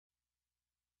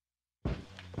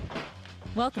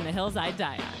Welcome to Hills I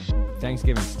Die On.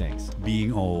 Thanksgiving stinks.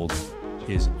 Being old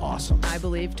is awesome. I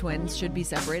believe twins should be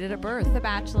separated at birth. The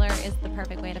Bachelor is the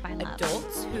perfect way to find love.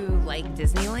 Adults who like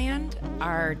Disneyland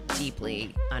are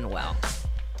deeply unwell.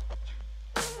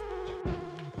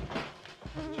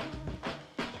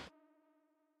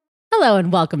 Hello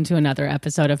and welcome to another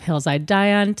episode of Hills I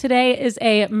Die On. Today is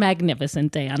a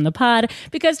magnificent day on the pod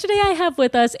because today I have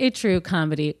with us a true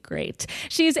comedy great.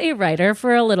 She's a writer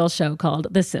for a little show called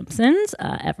The Simpsons,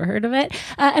 ever heard of it?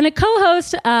 And a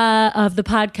co-host of the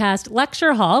podcast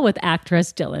Lecture Hall with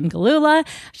actress Dylan Galula.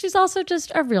 She's also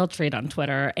just a real treat on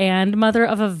Twitter and mother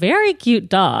of a very cute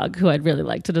dog who I'd really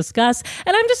like to discuss.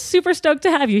 And I'm just super stoked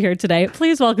to have you here today.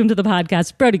 Please welcome to the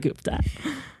podcast, Broti Gupta.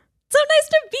 So nice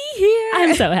to be here.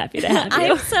 I'm so happy to have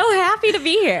you. I'm so happy to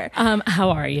be here. How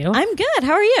are you? I'm good.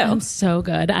 How are you? I'm so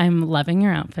good. I'm loving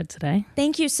your outfit today.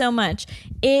 Thank you so much.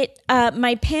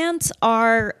 My pants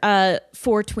are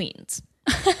for tweens.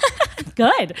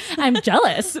 Good. I'm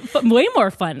jealous. Way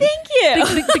more fun. Thank you.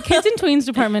 The kids in tweens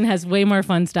department has way more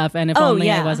fun stuff. And if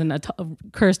only I wasn't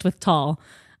cursed with tall.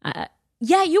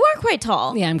 Yeah, you are quite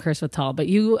tall. Yeah, I'm cursed with tall. But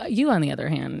you on the other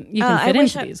hand, you can fit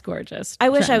into these gorgeous I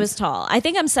wish I trends. was tall. I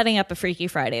think I'm setting up a Freaky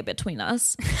Friday between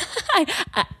us.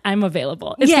 I'm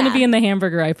available. It's going to be in the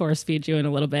hamburger I force feed you in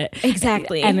a little bit.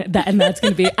 Exactly. And that's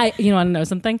going to be, you want to know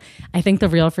something? I think the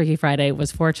real Freaky Friday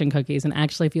was fortune cookies. And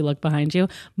actually, if you look behind you,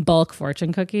 bulk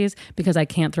fortune cookies, because I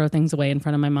can't throw things away in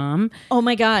front of my mom. Oh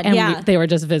my God, and they were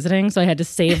just visiting, so I had to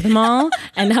save them all.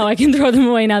 And now I can throw them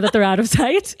away now that they're out of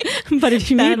sight. But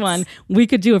if you need one, we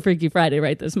could do a Freaky Friday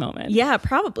right this moment. Yeah,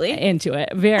 probably. Into it.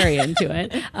 Very into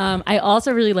it. I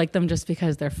also really like them just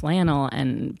because they're flannel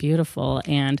and beautiful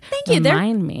and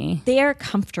remind me. They are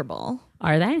comfortable.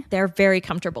 Are they? They're very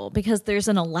comfortable because there's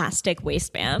an elastic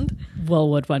waistband. Well,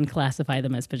 would one classify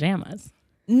them as pajamas?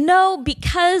 No,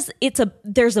 because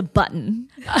there's a button.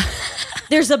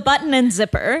 There's a button and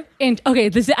zipper. And okay,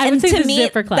 I would say the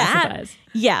zipper classifies.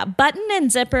 Button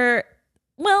and zipper.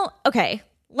 Well, okay,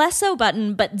 less so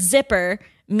button, but zipper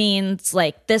means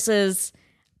like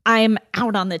I'm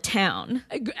out on the town.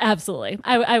 Absolutely.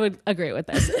 I would agree with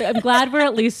this. I'm glad we're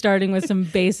at least starting with some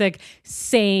basic,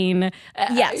 sane,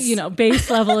 base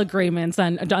level agreements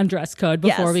on dress code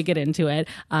before we get into it.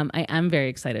 I am very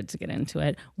excited to get into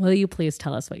it. Will you please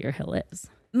tell us what your hill is?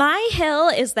 My hill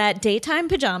is that daytime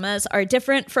pajamas are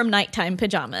different from nighttime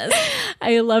pajamas.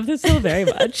 I love this hill very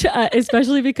much,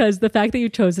 especially because the fact that you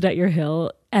chose it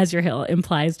as your hill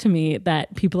implies to me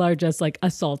that people are just like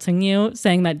assaulting you,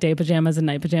 saying that day pajamas and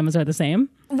night pajamas are the same.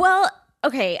 Well,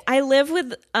 okay, I live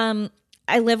with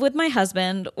my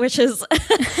husband, which is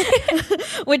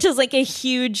like a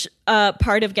huge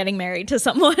part of getting married to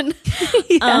someone.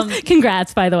 Yes.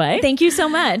 Congrats, by the way. Thank you so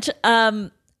much.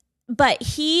 But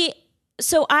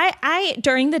so I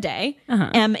during the day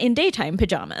am in daytime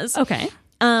pajamas. Okay.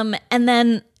 And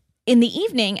then in the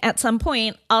evening at some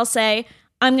point I'll say,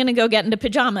 I'm going to go get into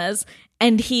pajamas.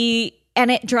 And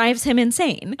it drives him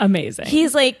insane. Amazing.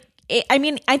 He's like,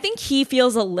 I think he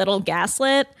feels a little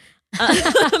gaslit by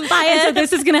it. So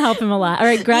this is going to help him a lot. All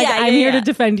right, Greg, I'm here to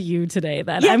defend you today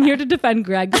then. Yeah. I'm here to defend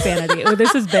Greg's sanity. Oh,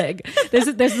 this is big. This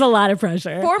is a lot of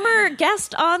pressure. Former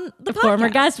guest on the podcast. Former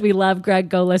guest. We love Greg.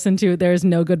 Go listen to There's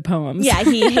No Good Poems. Yeah,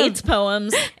 he hates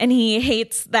poems and he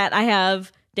hates that I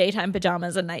have daytime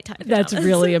pajamas and nighttime pajamas. That's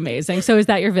really amazing. So is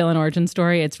that your villain origin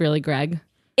story? It's really Greg?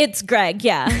 It's Greg,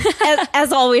 yeah.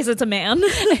 As always, it's a man.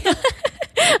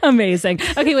 Amazing.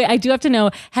 Okay, wait, I do have to know,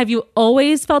 have you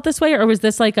always felt this way, or was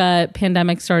this like a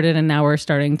pandemic started and now we're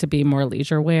starting to be more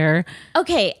leisure wear?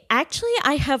 Okay, actually,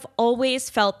 I have always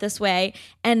felt this way.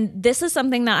 And this is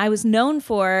something that I was known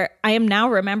for, I am now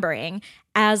remembering,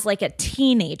 as like a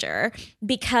teenager.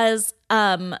 Because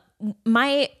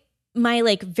my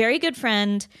like very good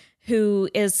friend, who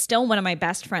is still one of my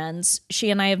best friends. She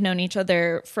and I have known each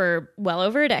other for well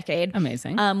over a decade.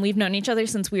 Amazing. We've known each other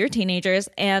since we were teenagers.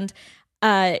 And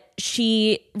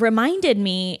she reminded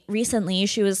me recently,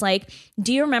 she was like,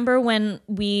 do you remember when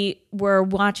we were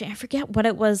watching, I forget what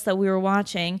it was that we were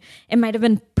watching. It might have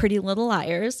been Pretty Little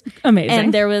Liars. Amazing.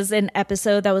 And there was an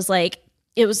episode that was like,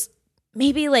 it was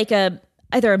maybe like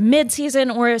either a mid-season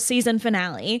or a season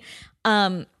finale.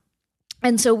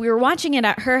 And so we were watching it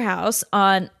at her house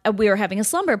we were having a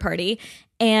slumber party,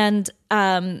 and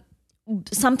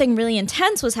something really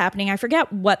intense was happening. I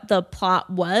forget what the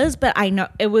plot was, but I know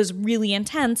it was really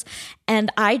intense.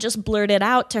 And I just blurted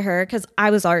out to her, because I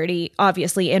was already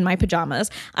obviously in my pajamas.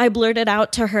 I blurted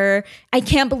out to her, I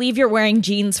can't believe you're wearing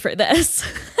jeans for this.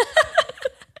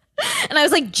 And I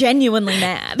was like genuinely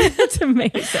mad. That's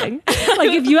amazing.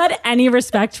 Like if you had any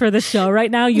respect for the show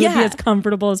right now, you would be as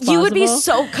comfortable as possible. You would be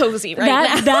so cozy right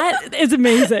now. That is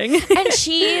amazing. And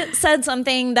she said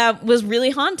something that was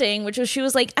really haunting, which was she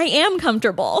was like, I am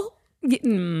comfortable.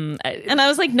 And I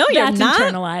was like, no, you're That's not.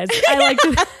 Internalized.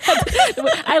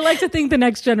 I like to think the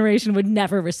next generation would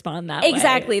never respond that way.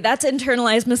 Exactly. That's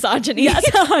internalized misogyny. Yes,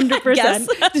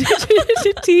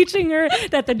 100%. Teaching her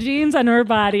that the jeans on her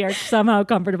body are somehow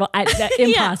comfortable.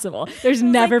 Impossible. There's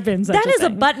never been such a thing. That is a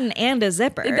button and a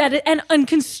zipper. And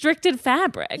unconstricted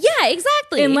fabric. Yeah,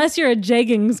 exactly. Unless you're a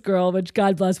jeggings girl, which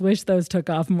God bless, wish those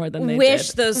took off more than they did.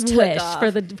 Those took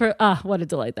off. What a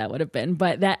delight that would have been.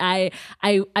 But that I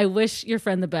wish your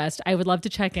friend the best. I would love to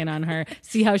check in on her,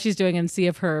 see how she's doing, and see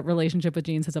if her relationship with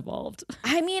jeans has evolved.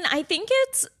 I mean, I think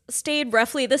it's stayed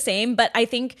roughly the same, but I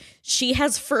think she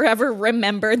has forever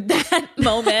remembered that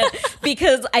moment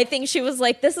because I think she was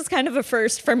like, this is kind of a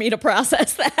first for me to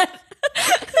process that.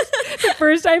 The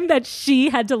first time that she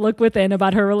had to look within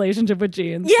about her relationship with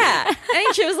jeans. Yeah. I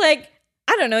think she was like,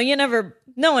 I don't know,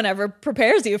 no one ever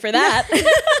prepares you for that.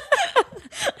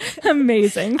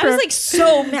 Amazing. I was like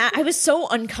so mad. I was so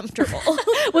uncomfortable.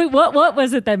 Wait, what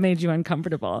was it that made you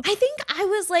uncomfortable? I think I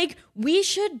was like, we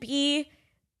should be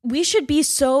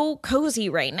so cozy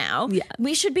right now. Yeah.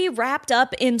 We should be wrapped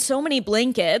up in so many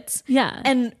blankets. Yeah.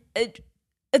 And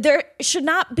there should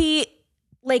not be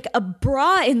like a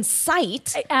bra in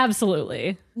sight.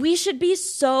 Absolutely. We should be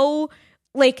so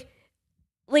like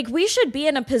we should be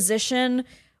in a position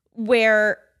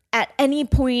where at any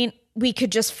point we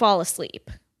could just fall asleep.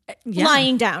 Yeah.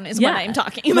 Lying down is what I'm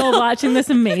talking about. While watching this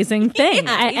amazing thing.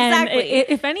 Yeah, exactly. And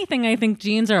if anything, I think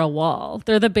jeans are a wall.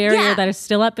 They're the barrier that is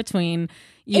still up between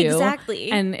you.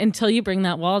 Exactly. And until you bring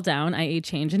that wall down, i.e.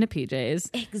 change into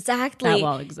PJs. Exactly. That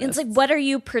wall exists. It's like, what are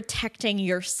you protecting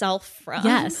yourself from?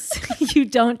 Yes. You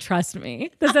don't trust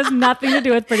me. This has nothing to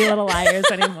do with Pretty Little Liars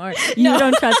anymore. You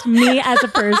don't trust me as a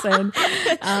person.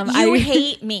 You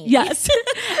hate me. Yes.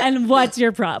 And what's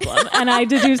your problem? And I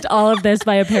deduced all of this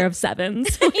by a pair of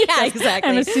sevens. Yeah, exactly.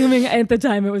 I'm assuming at the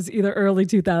time it was either early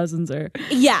 2000s or...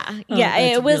 Yeah.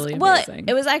 It was, really well, amazing.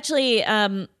 it was actually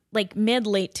like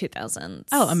late 2000s.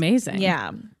 Oh, amazing.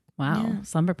 Yeah. Wow. Yeah.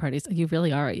 Slumber parties. You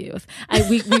really are a youth.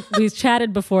 We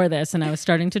chatted before this and I was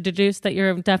starting to deduce that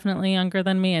you're definitely younger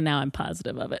than me and now I'm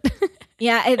positive of it.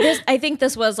 Yeah. I think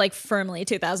this was like firmly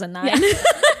 2009. Yeah.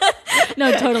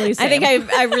 No, totally same. I think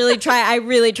I really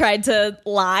tried to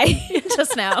lie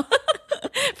just now.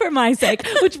 For my sake,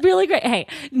 which really great. Hey,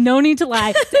 no need to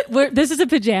lie. This is a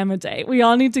pajama day. We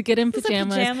all need to get in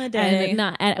pajamas. It's a pajama day.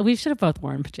 And we should have both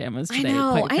worn pajamas today.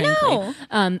 I know.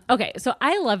 Okay, so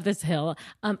I love this hill.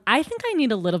 I think I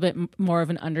need a little bit more of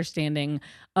an understanding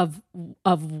of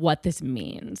what this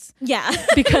means. Yeah,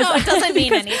 because no, it doesn't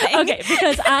mean anything. Okay,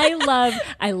 because I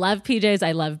love PJs.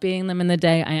 I love being them in the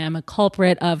day. I am a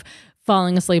culprit of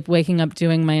falling asleep, waking up,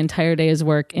 doing my entire day's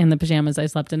work in the pajamas I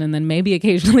slept in, and then maybe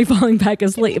occasionally falling back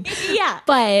asleep. Yeah.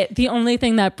 But the only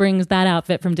thing that brings that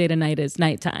outfit from day to night is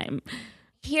nighttime.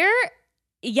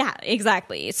 Yeah,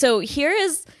 exactly. So here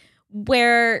is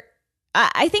where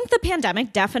I think the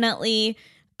pandemic definitely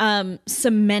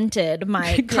cemented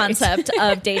my concept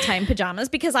of daytime pajamas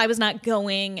because I was not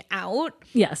going out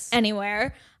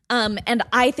anywhere. And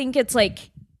I think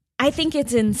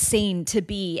it's insane to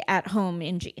be at home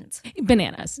in jeans.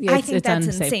 Bananas. I think that's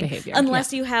unsafe insane. Behavior.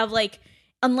 Unless you have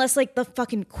unless the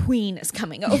fucking queen is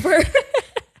coming over.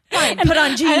 Fine, put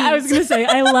on jeans. I was going to say,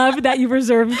 I love that you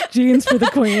reserved jeans for the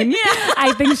queen. Yeah.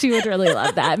 I think she would really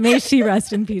love that. May she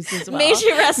rest in peace as well. May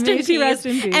she rest in peace.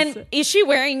 peace. And is she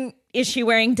wearing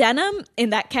denim in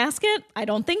that casket? I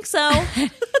don't think so.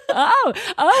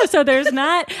 So there's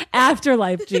not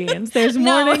afterlife jeans. There's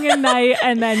morning and night,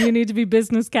 and then you need to be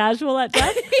business casual at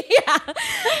dusk.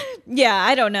 Yeah,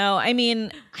 I don't know. I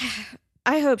mean,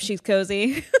 I hope she's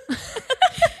cozy.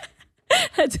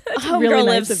 That's Homegirl really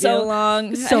nice lives so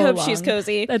long. I hope she's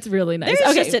cozy. That's really nice.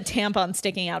 There's just a tampon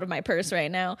sticking out of my purse right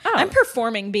now. Oh. I'm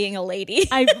performing being a lady.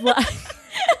 And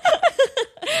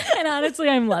honestly,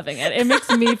 I'm loving it. It makes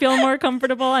me feel more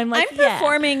comfortable. I'm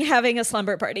performing having a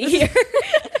slumber party here.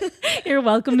 You're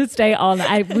welcome to stay all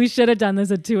night. We should have done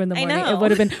this at 2 a.m. It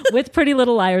would have been with Pretty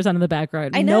Little Liars on in the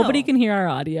background. Nobody can hear our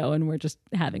audio and we're just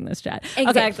having this chat.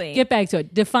 Exactly. Okay, get back to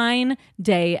it. Define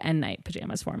day and night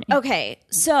pajamas for me. Okay.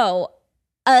 So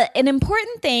an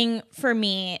important thing for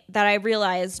me that I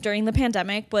realized during the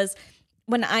pandemic was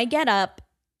when I get up,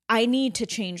 I need to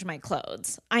change my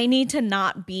clothes. I need to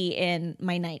not be in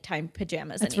my nighttime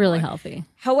pajamas It's anymore. really healthy.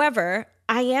 However,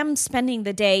 I am spending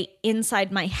the day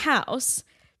inside my house,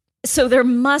 so there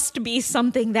must be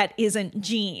something that isn't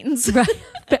jeans. Right.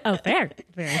 Oh, fair.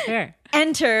 Very fair.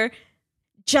 Enter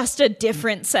just a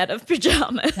different set of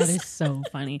pajamas. That is so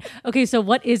funny. Okay, so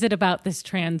what is it about this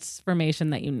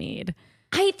transformation that you need?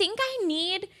 I think I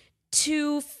need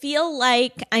to feel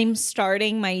like I'm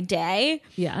starting my day.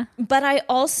 Yeah. But I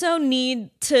also need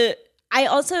to, I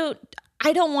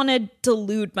don't want to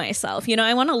delude myself.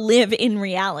 I want to live in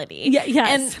reality. Yeah,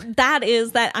 yes. And that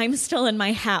is that I'm still in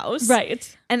my house.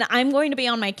 Right. And I'm going to be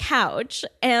on my couch.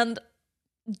 And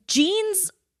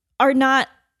jeans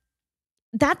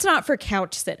that's not for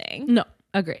couch sitting. No,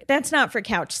 agreed. That's not for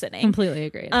couch sitting. Completely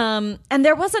agreed. And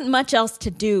there wasn't much else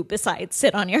to do besides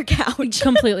sit on your couch.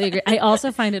 Completely agree. I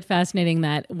also find it fascinating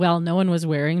that while no one was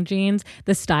wearing jeans,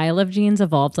 the style of jeans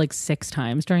evolved like 6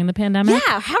 times during the pandemic.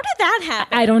 Yeah, how did that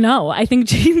happen? I don't know. I think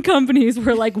jean companies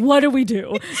were like, what do we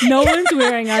do? No one's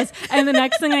wearing us. And the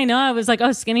next thing I know, I was like,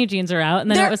 oh, skinny jeans are out. And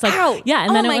then They're it was like, out. yeah.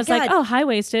 And then Oh it was my like, God. oh,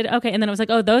 high-waisted. Okay. And then it was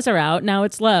like, oh, those are out. Now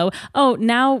it's low. Oh,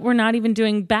 now we're not even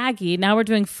doing baggy. Now we're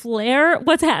doing flare.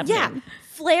 What's happening? Yeah.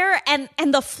 Flare and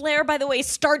the flare, by the way,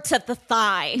 starts at the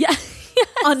thigh. Yeah.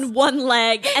 On one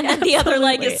leg, and then the other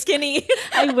leg is skinny.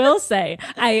 I will say,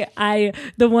 I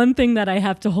the one thing that I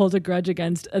have to hold a grudge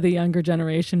against the younger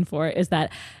generation for is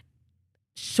that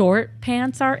short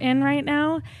pants are in right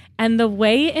now. And the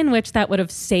way in which that would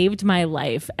have saved my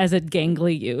life as a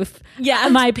gangly youth, Yeah.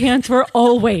 my pants were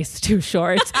always too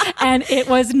short and it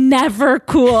was never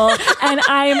cool. And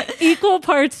I'm equal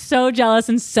parts so jealous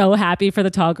and so happy for the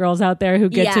tall girls out there who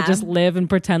get to Yeah. just live and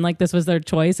pretend like this was their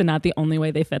choice and not the only way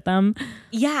they fit them.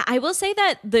 Yeah, I will say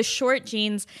that the short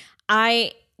jeans,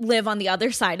 I live on the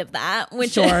other side of that,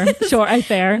 which Sure, I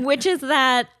fair. which is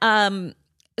that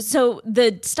so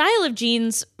the style of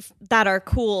jeans that are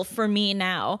cool for me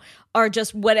now are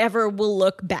just whatever will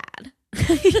look bad.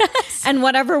 Yes. And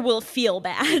whatever will feel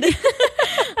bad.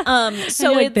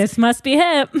 So Like, this must be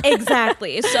hip.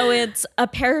 exactly. So it's a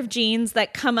pair of jeans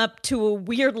that come up to a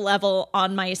weird level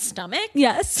on my stomach.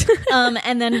 Yes.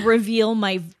 And then reveal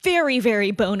my very,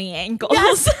 very bony ankles.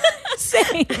 Yes.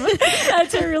 Same.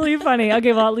 That's really funny.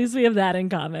 Okay, well, at least we have that in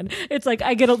common. It's like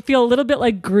I feel a little bit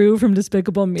like Gru from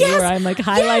Despicable Me, where I'm like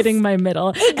highlighting my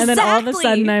middle. And then all of a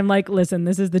sudden I'm like, listen,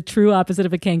 this is the true opposite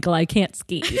of a kinkle. I can't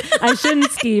ski. I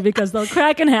shouldn't ski because they'll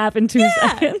crack in half in 2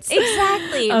 seconds.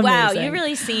 Exactly. Wow, Amazing. you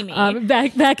really see me.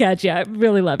 Back at you. I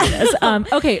really love this.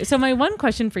 Okay, so my one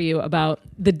question for you about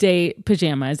the day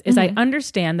pajamas is I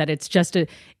understand that it's just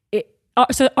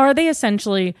so are they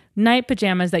essentially night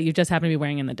pajamas that you just happen to be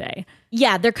wearing in the day?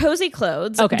 Yeah, they're cozy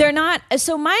clothes. Okay. They're not,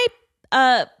 so my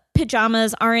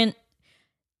pajamas aren't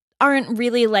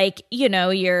really like,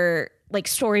 your like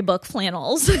storybook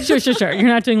flannels. Sure. You're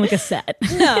not doing like a set.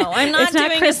 No, I'm not It's not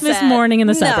doing Christmas a set. morning in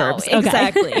the No, suburbs. Okay.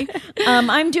 Exactly.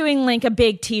 I'm doing like a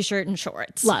big t-shirt and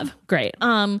shorts. Love. Great.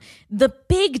 The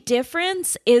big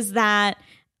difference is that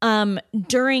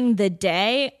during the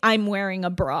day, I'm wearing a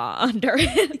bra under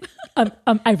it.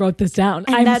 I wrote this down.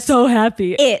 And I'm that's so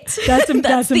happy. That's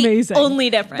the amazing. only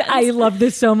difference. I love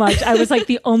this so much. I was like,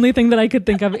 the only thing that I could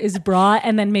think of is bra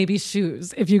and then maybe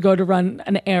shoes if you go to run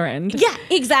an errand. Yeah,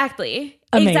 exactly.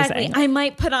 Amazing. Exactly. I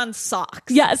might put on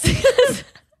socks. Yes.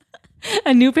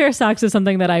 A new pair of socks is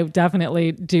something that I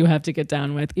definitely do have to get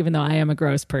down with, even though I am a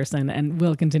gross person and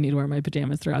will continue to wear my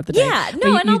pajamas throughout the day. Yeah, But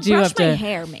no, and I'll do brush have my to-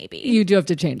 hair maybe. You do have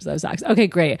to change those socks. Okay,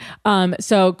 great.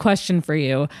 So question for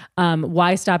you.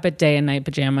 Why stop at day and night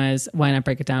pajamas? Why not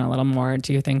break it down a little more?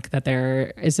 Do you think that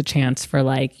there is a chance for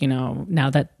now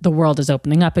that the world is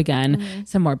opening up again,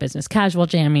 some more business casual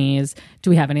jammies? Do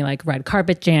we have any like red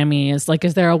carpet jammies? Like,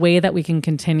 is there a way that we can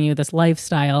continue this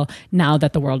lifestyle now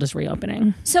that the world is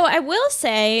reopening? So I will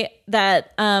say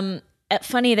that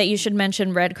funny that you should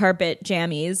mention red carpet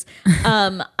jammies.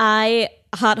 I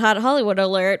hot Hollywood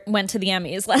alert went to the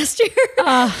Emmys last year.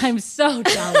 I'm so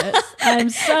jealous.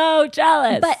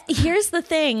 But here's the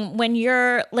thing, when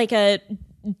you're like a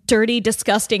dirty,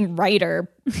 disgusting writer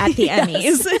at the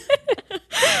Emmys,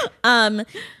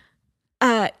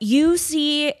 you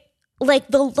see like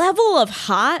the level of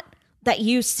hot that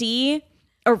you see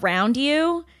around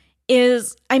you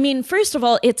is, first of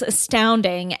all, it's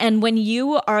astounding. And when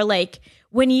you are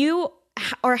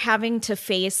having to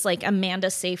face like Amanda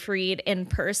Seyfried in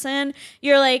person,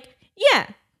 you're like, yeah,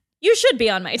 you should be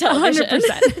on my television.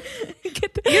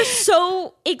 100%. You're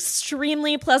so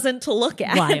extremely pleasant to look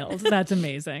at. Wild. That's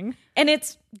amazing. And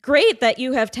it's great that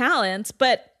you have talents,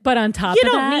 but on top you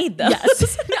of don't that, need those.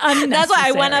 yes, That's why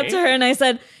I went up to her and I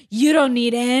said, you don't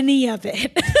need any of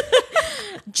it.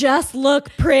 Just look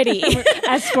pretty.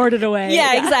 escorted away.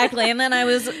 Yeah, exactly. And then I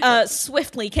was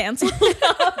swiftly canceled.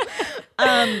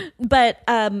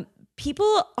 But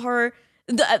people are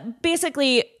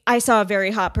Basically, I saw a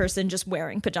very hot person just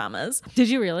wearing pajamas. Did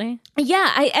you really?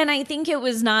 Yeah, I think it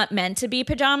was not meant to be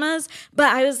pajamas, but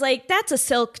I was like, that's a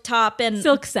silk top and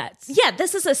Silk sets. Yeah,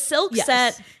 this is a silk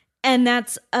set, and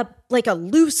that's a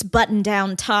loose button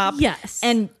down top. Yes,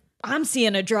 and I'm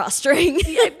seeing a drawstring.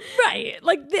 Right,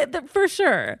 like for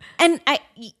sure. And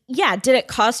did it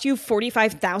cost you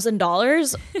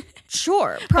 $45,000?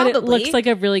 Sure, probably. But it looks like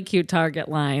a really cute Target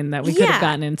line that we could have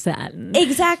gotten in satin.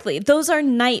 Exactly. Those are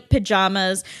night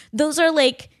pajamas. Those are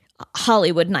like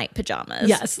Hollywood night pajamas.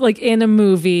 Yes, like in a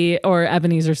movie, or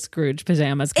Ebenezer Scrooge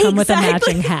pajamas come with a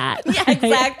matching hat. Yeah,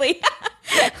 exactly.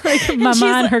 Like mama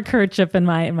and her kerchief and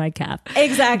my cap.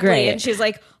 Exactly. Great. And she's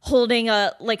like holding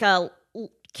a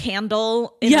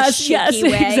candle in a shaky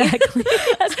way. Exactly.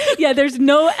 Yes. Yeah, there's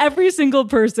every single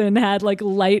person had like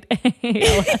light ALS.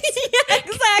 Yeah,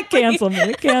 exactly. Cancel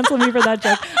me for that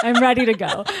joke. I'm ready to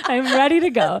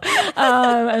go.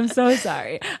 I'm so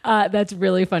sorry. That's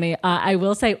really funny. I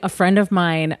will say, a friend of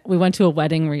mine, we went to a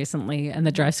wedding recently and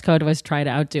the dress code was try to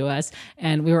outdo us,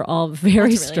 and we were all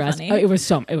very stressed. Oh, it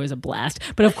was a blast.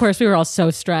 But of course we were all so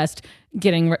stressed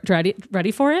getting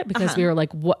ready for it, because we were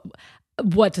like,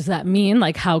 what does that mean?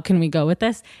 Like, how can we go with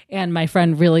this? And my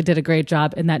friend really did a great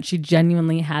job in that she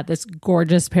genuinely had this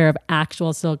gorgeous pair of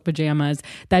actual silk pajamas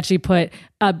that she put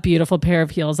a beautiful pair of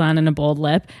heels on and a bold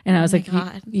lip. And I was like,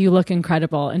 you look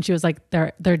incredible. And she was like,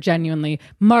 they're genuinely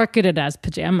marketed as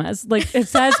pajamas. Like, it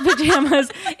says pajamas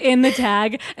in the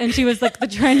tag. And she was like the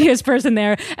trendiest person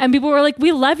there. And people were like,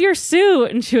 we love your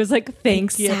suit. And she was like,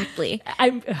 thanks you. Exactly.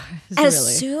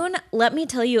 Let me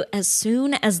tell you, as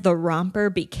soon as the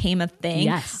romper became a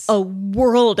thing, a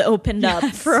world opened up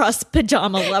for us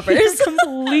pajama lovers. You're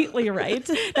completely right.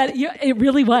 It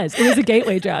really was. It was a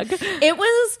gateway drug.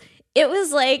 It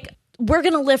was like, we're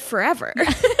going to live forever.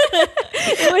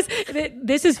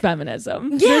 This is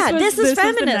feminism. Yeah, this is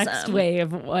feminism. The next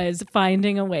wave was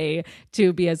finding a way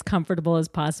to be as comfortable as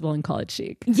possible and call it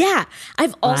chic. Yeah.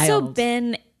 I've also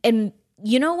been, and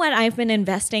you know what I've been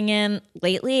investing in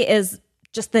lately is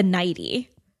just the nightie.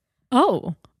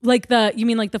 Oh, you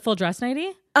mean like the full dress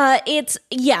nightie? It's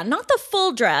not the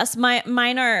full dress.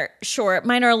 Mine are short.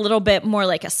 Mine are a little bit more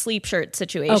like a sleep shirt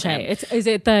situation. Okay. Is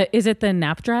it the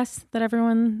nap dress that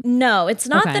everyone? No, it's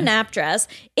not the nap dress.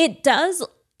 It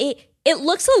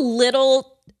looks a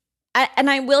little, and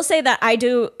I will say that I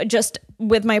do, just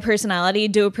with my personality,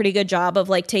 do a pretty good job of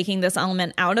like taking this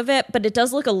element out of it, but it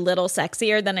does look a little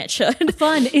sexier than it should.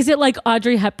 Fun. Is it like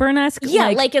Audrey Hepburn-esque? Yeah,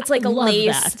 like it's like a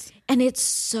lace. That. And it's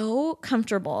so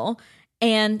comfortable,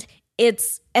 and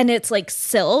it's like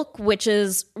silk, which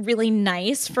is really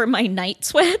nice for my night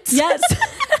sweats. Yes.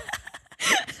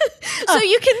 So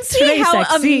you can see how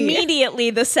sexy. Immediately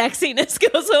the sexiness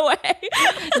goes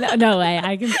away. No way.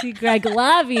 I can see Greg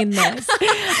loving this.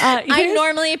 I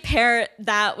normally pair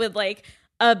that with like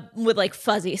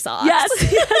fuzzy socks.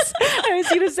 Yes. I was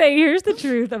going to say, here's the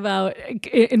truth about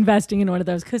investing in one of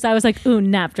those, because I was like, ooh,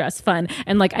 nap dress, fun.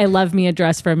 And like, I love me a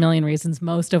dress for a million reasons,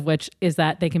 most of which is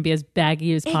that they can be as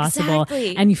baggy as possible.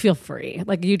 Exactly. And you feel free.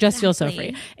 Like, you just feel so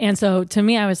free. And so to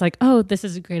me, I was like, oh, this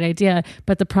is a great idea.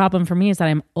 But the problem for me is that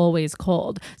I'm always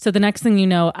cold. So the next thing you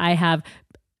know, I have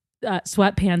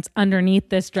sweatpants underneath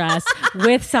this dress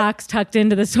with socks tucked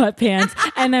into the sweatpants,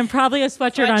 and then probably a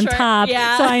sweatshirt on top.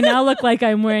 Yeah. So I now look like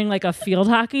I'm wearing like a field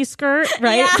hockey skirt,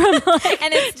 right? Yeah. From like,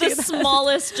 and it's the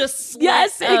smallest just slit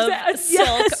of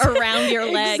silk around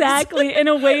your legs. Exactly. In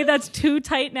a way that's too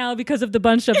tight now because of the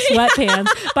bunch of sweatpants,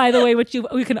 by the way, which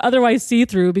we can otherwise see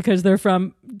through because they're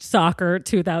from Soccer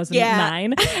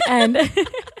 2009. Yeah. And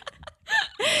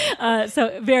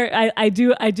so I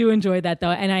do enjoy that though.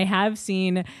 And I have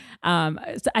seen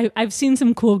I've seen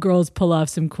some cool girls pull off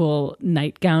some cool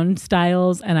nightgown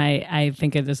styles, and I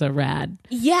think it is a rad.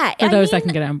 Yeah. For those that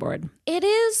can get on board. It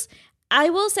is.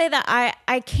 I will say that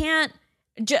I can't,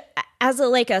 as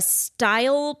a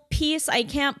style piece, I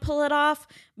can't pull it off.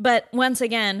 But once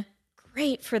again,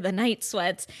 great for the night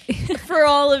sweats for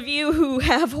all of you who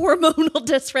have hormonal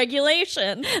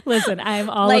dysregulation. Listen, I'm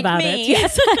all about me. it.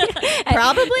 Yes.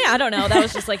 Probably. I don't know. That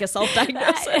was just like a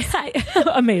self-diagnosis.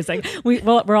 Amazing.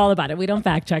 We're all about it. We don't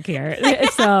fact check here.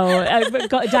 So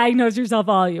diagnose yourself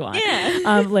all you want.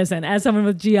 Yeah. Listen, as someone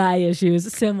with GI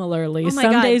issues, similarly,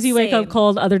 some days you wake up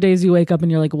cold, other days you wake up and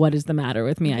you're like, what is the matter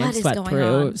with me? I have sweat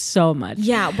through so much.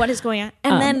 Yeah. What is going on?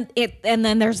 And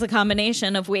then there's the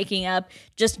combination of waking up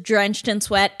just drenched in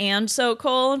sweat and so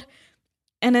cold.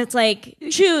 And it's like,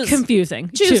 choose.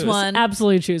 Confusing. Choose one.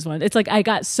 Absolutely choose one. It's like I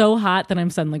got so hot that I'm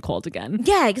suddenly cold again.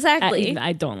 Yeah, exactly.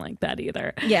 I don't like that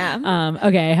either. Yeah.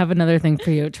 Okay, I have another thing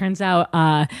for you. It turns out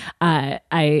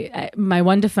I my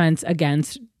one defense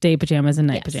against day pajamas and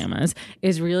night pajamas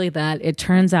is really that it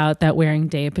turns out that wearing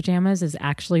day pajamas is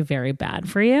actually very bad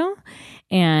for you.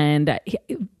 And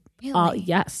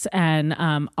yes. And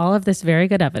all of this very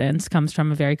good evidence comes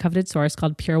from a very coveted source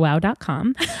called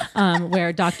purewow.com,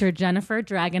 where Dr. Jennifer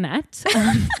Dragonette,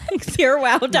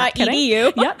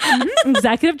 purewow.edu. Yep.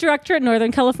 Executive director at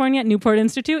Northern California Newport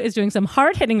Institute, is doing some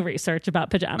hard-hitting research about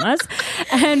pajamas.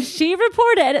 And she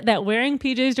reported that wearing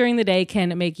PJs during the day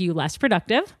can make you less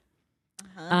productive.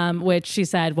 Which she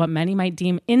said what many might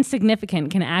deem insignificant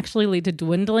can actually lead to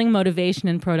dwindling motivation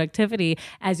and productivity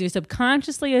as you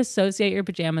subconsciously associate your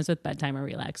pajamas with bedtime or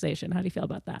relaxation. How do you feel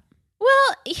about that?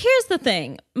 Well, here's the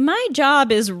thing. My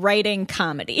job is writing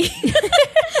comedy.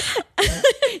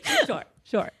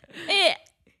 Sure.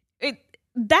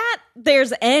 That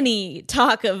there's any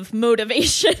talk of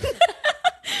motivation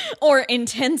or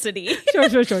intensity. Sure.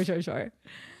 Leave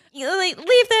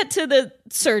that to the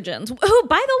surgeons. Who,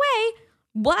 by the way,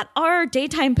 what are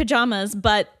daytime pajamas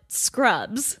but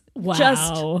scrubs? Wow.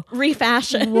 Just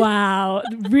refashion. Wow.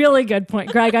 Really good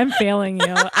point. Greg, I'm failing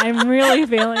you. I'm really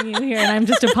failing you here. And I'm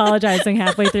just apologizing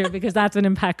halfway through because that's an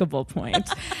impeccable point.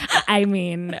 I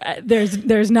mean,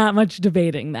 there's not much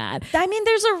debating that. I mean,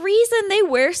 there's a reason they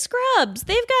wear scrubs.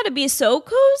 They've got to be so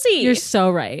cozy. You're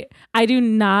so right. I do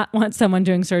not want someone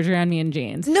doing surgery on me in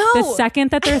jeans. No. The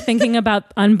second that they're thinking about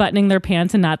unbuttoning their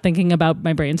pants and not thinking about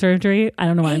my brain surgery, I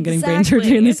don't know why I'm getting brain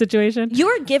surgery in this situation.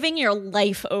 You're giving your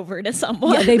life over to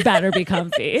someone. Yeah, they better be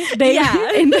comfy.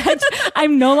 Yeah. In fact,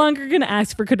 I'm no longer going to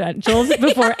ask for credentials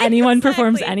before anyone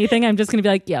performs anything. I'm just going to be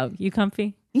like, yo, you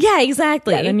comfy? Yeah,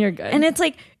 exactly. Yeah, then you're good. And it's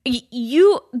like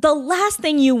the last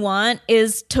thing you want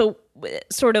is to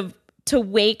sort of to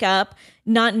wake up,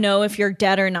 not know if you're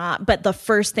dead or not, but the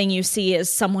first thing you see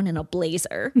is someone in a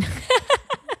blazer.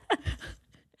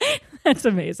 That's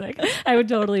amazing. I would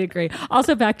totally agree.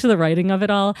 Also, back to the writing of it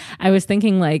all, I was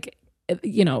thinking like,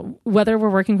 you know, whether we're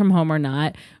working from home or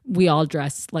not, we all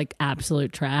dress like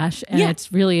absolute trash. And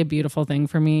it's really a beautiful thing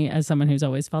for me as someone who's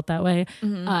always felt that way.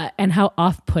 Mm-hmm. And how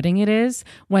off-putting it is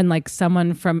when like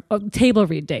someone from table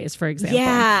read days, for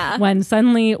example, when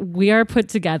suddenly we are put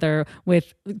together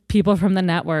with people from the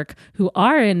network who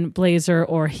are in blazer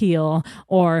or heel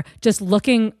or just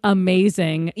looking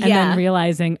amazing and then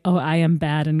realizing, oh, I am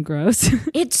bad and gross.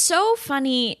 It's so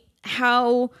funny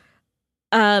how,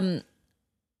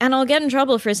 and I'll get in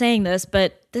trouble for saying this,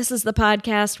 but this is the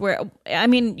podcast where, I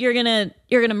mean, you're gonna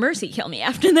mercy kill me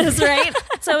after this, right?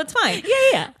 So it's fine.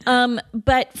 Yeah.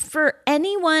 But for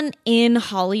anyone in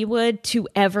Hollywood to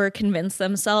ever convince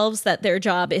themselves that their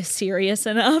job is serious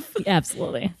enough,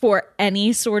 absolutely, for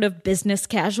any sort of business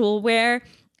casual wear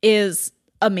is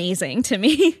amazing to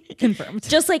me. Confirmed.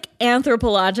 Just like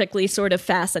anthropologically sort of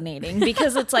fascinating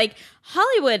because it's like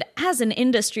Hollywood as an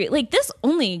industry, like this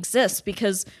only exists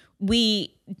because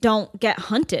we don't get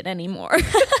hunted anymore.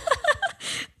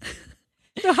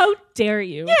 So how dare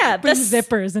you bring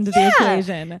zippers into the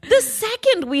equation? The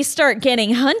second we start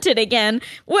getting hunted again,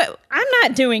 I'm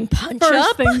not doing punch First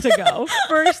up. thing to go.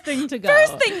 First thing to go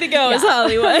is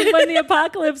Hollywood. When the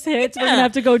apocalypse hits, we're going to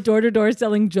have to go door to door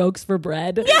selling jokes for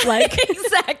bread. Yeah, like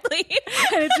exactly.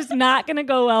 And it's just not going to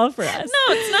go well for us.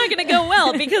 No, it's not going to go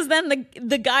well because then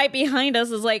the guy behind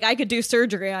us is like, I could do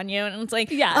surgery on you. And it's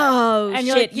like, oh, and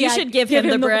shit, like, you should give him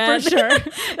the bread. For sure.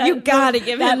 You got to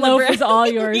give him the bread. That loaf is all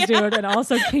yours, dude. And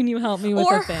also, can you help me with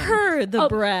or a thing? her the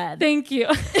bread. Thank you.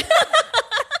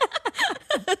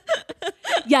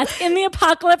 Yes, in the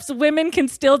apocalypse, women can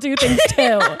still do things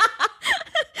too.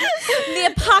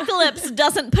 The apocalypse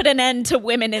doesn't put an end to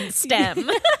women in STEM.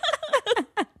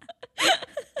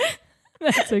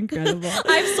 That's incredible.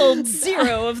 I've sold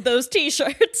 0 of those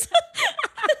t-shirts.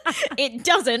 It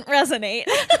doesn't resonate.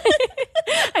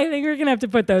 I think we're going to have to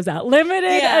put those out.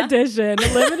 Limited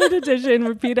edition.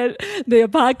 Repeat it. The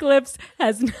apocalypse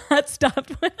has not stopped.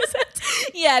 What is it?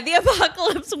 Yeah, the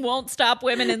apocalypse won't stop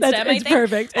women in STEM. It's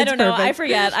perfect. I don't know. I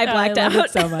forget. I blacked out. I love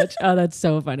it so much. Oh, that's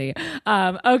so funny.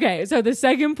 Okay, so the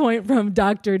second point from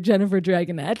Dr. Jennifer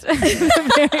Dragonette,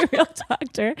 the very real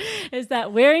doctor, is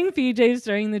that wearing PJs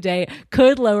during the day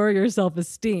could lower your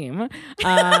self-esteem. Which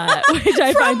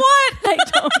I from what? I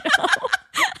don't know.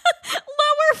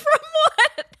 Lower from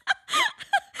what?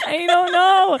 I don't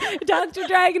know. Dr.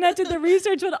 Dragonette did the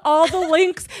research, but all the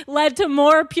links led to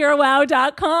more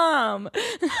purewow.com.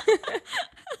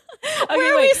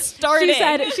 Where are we starting?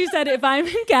 She said, if I'm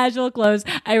in casual clothes,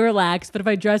 I relax. But if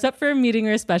I dress up for a meeting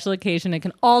or a special occasion, it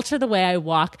can alter the way I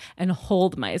walk and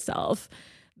hold myself.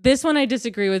 This one I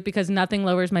disagree with because nothing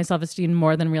lowers my self-esteem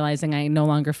more than realizing I no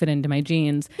longer fit into my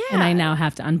jeans and I now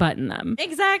have to unbutton them.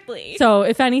 Exactly. So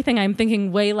if anything, I'm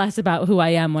thinking way less about who I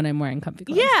am when I'm wearing comfy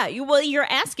clothes. Yeah, you're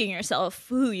asking yourself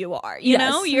who you are. You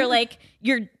know, you're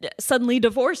suddenly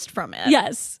divorced from it.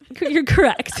 Yes, you're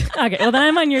correct. Okay, well then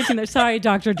I'm on your team there. Sorry,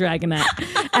 Dr.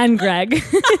 Dragonette and Greg.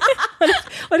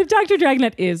 What if Dr.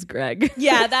 Dragonette is Greg?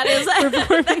 Yeah, that is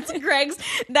that's Greg's.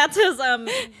 That's his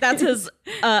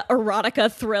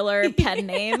erotica thriller pen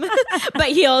name. But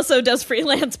he also does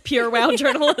freelance pure wow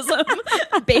journalism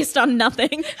based on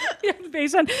nothing. Yeah,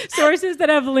 based on sources that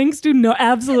have links to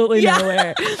absolutely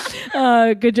nowhere.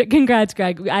 Congrats,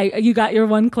 Greg. You got your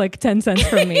 1 click, 10 cents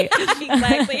from me.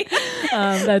 Exactly.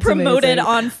 That's promoted amazing.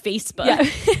 on Facebook. Yeah.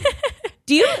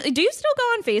 Do you still go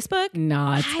on Facebook?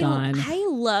 No, it's gone. I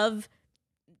love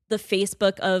the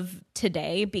Facebook of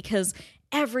today because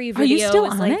every video Are you still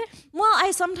is on like, it? well,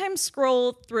 I sometimes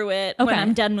scroll through it when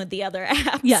I'm done with the other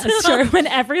apps. Yes, sure. When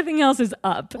everything else is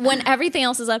up. When everything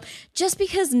else is up. Just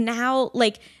because now,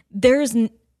 like, there's on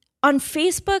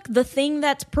Facebook, the thing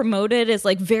that's promoted is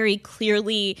like very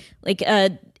clearly like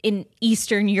an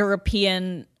Eastern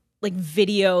European like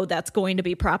video that's going to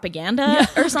be propaganda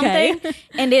or something.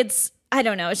 And I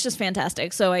don't know. It's just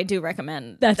fantastic. So I do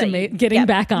recommend that's amazing. Getting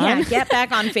back on. Yeah, get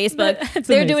back on Facebook.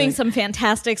 They're doing some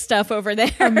fantastic stuff over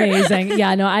there. Amazing.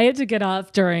 Yeah, no, I had to get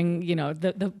off during,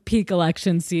 the peak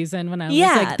election season when I was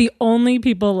like, the only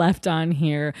people left on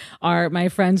here are my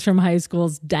friends from high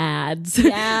school's dads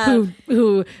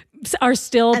who are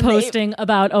still posting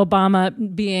about Obama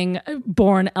being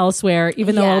born elsewhere,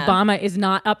 even though Obama is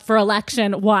not up for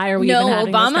election. Why are we even having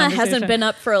this conversation? Hasn't been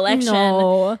up for election.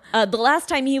 No. The last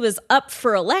time he was up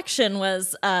for election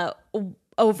was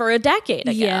over a decade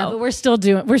ago. Yeah, but we're still on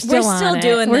it. We're still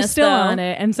on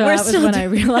it. And so that was when I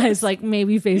realized like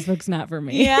maybe Facebook's not for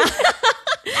me. Yeah.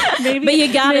 Maybe, but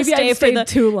you gotta stay for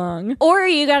too long. Or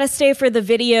you gotta stay for the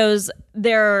videos.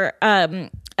 They're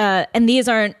and these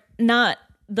are not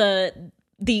the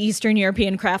Eastern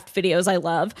European craft videos I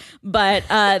love, but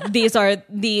these are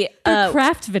the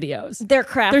craft videos. They're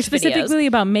craft. They're specifically videos.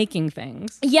 About making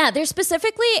things. Yeah, they're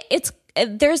specifically.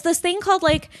 There's this thing called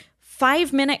like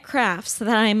 5-minute crafts that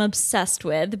I'm obsessed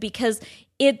with because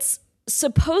it's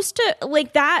supposed to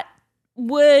like that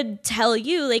would tell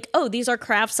you like, oh, these are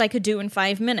crafts I could do in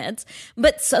 5 minutes,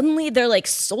 but suddenly they're like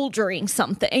soldering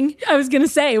something. I was gonna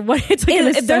say, what it's like an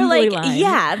assembly line.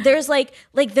 Yeah, there's like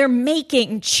they're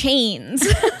making chains.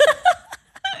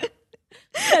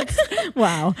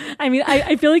 Wow. I mean,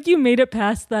 I feel like you made it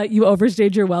past that. You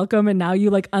overstayed your welcome and now you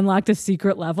like unlocked a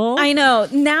secret level. I know.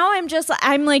 Now I'm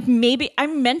like, maybe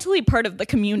I'm mentally part of the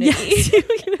community. Yes,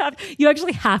 you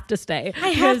actually have to stay. I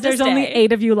have to there's stay. only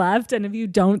 8 of you left. And if you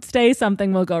don't stay,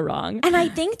 something will go wrong. And I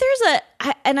think there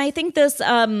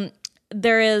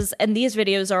is, and these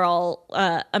videos are all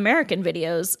American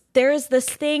videos. There is this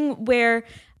thing where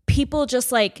people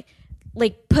just like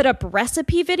put up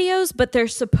recipe videos, but they're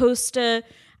supposed to,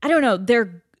 I don't know,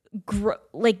 they're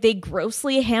they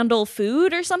grossly handle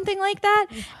food or something like that.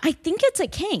 I think it's a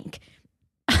kink.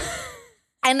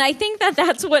 And I think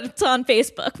that's what's on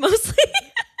Facebook mostly.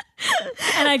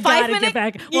 And I gotta get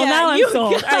back. Well, now I'm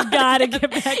sold. I gotta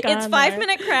get back on. It's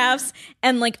 5-minute crafts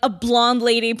and like a blonde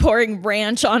lady pouring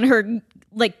ranch on her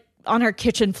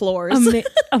kitchen floors.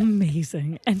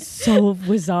 Amazing and so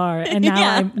bizarre. And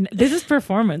now this is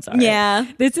performance art. Yeah.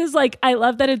 This is like, I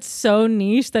love that it's so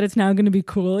niche that it's now going to be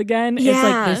cool again. Yeah. It's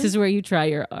like, this is where you try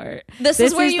your art. This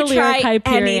is where you the try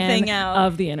Hyperion anything out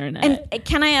of the internet. And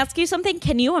can I ask you something?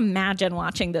 Can you imagine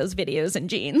watching those videos in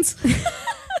jeans?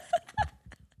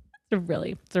 It's a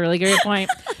really great point.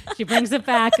 She brings it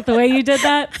back. The way you did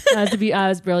that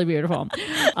was really beautiful.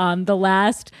 The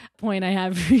last point I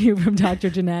have for you from Dr.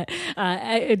 Dragonette,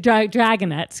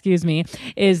 excuse me,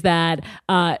 is that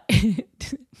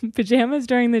pajamas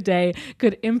during the day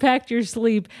could impact your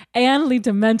sleep and lead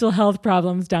to mental health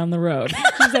problems down the road.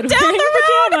 She said, wearing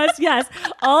pajamas, yes,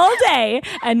 all day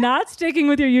and not sticking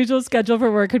with your usual schedule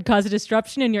for work could cause a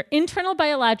disruption in your internal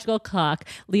biological clock,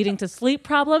 leading to sleep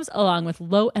problems along with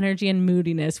low energy and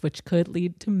moodiness, which could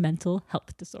lead to mental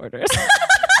health disorders.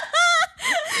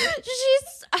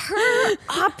 Her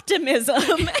optimism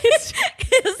is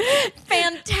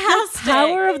fantastic. The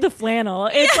power of the flannel.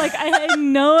 It's like, I had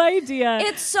no idea.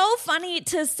 It's so funny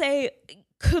to say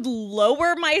could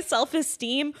lower my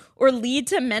self-esteem or lead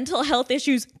to mental health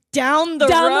issues down the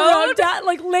down road? the road,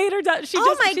 like later down. She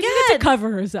Oh my she needed to God.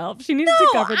 cover herself. She needed to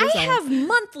cover No, this. I have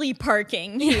monthly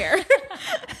parking here.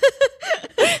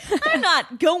 I'm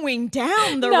not going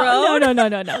down the road.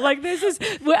 No. Like this is.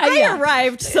 I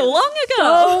arrived so long ago.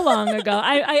 So long ago.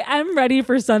 I'm ready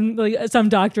for some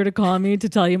doctor to call me to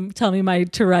tell me my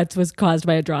Tourette's was caused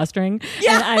by a drawstring.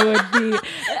 Yeah. And I would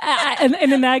be,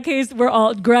 and in that case,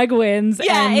 Greg wins.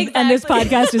 Yeah, and this exactly.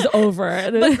 podcast is over.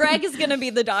 But Greg is going to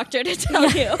be the doctor to tell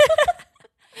you.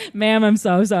 Ma'am, I'm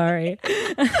so sorry.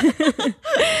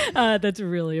 That's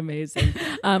really amazing.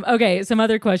 Okay, some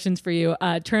other questions for you.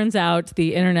 Turns out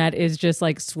the internet is just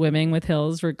like swimming with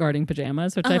hills regarding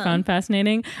pajamas, which I found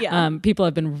fascinating. Yeah. People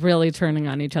have been really turning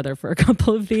on each other for a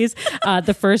couple of these.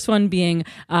 The first one being,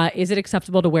 is it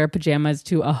acceptable to wear pajamas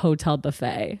to a hotel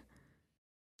buffet?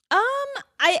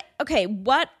 Okay,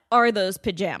 what are those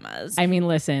pajamas? I mean,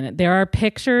 listen, there are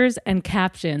pictures and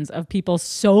captions of people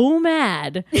so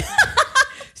mad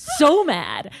so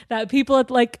mad that people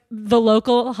at like the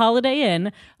local Holiday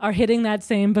Inn are hitting that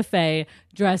same buffet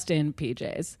dressed in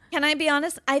PJs. Can I be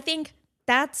honest? I think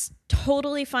that's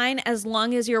totally fine as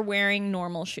long as you're wearing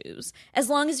normal shoes. As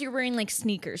long as you're wearing like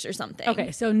sneakers or something.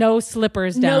 Okay, so no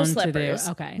slippers down No slippers.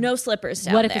 to the... Okay. No slippers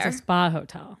down What if there. it's a spa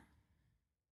hotel?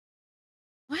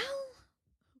 Well,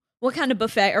 what kind of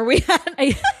buffet are we at?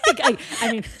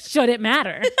 I mean, should it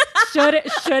matter? Should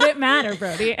it matter,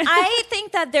 Broti? I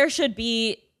think that there should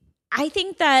be... I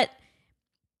think that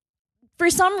for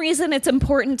some reason it's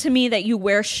important to me that you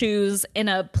wear shoes in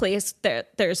a place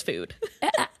that there's food.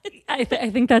 I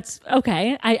think that's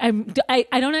okay.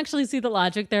 I don't actually see the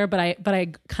logic there, but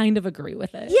I kind of agree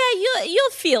with it. Yeah, you'll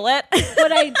feel it.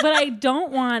 What I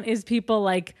don't want is people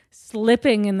like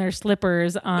slipping in their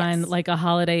slippers on like a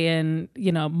Holiday Inn,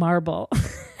 marble.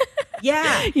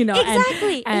 Yeah,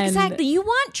 exactly. Exactly. You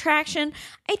want traction.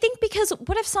 I think because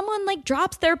what if someone like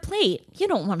drops their plate? You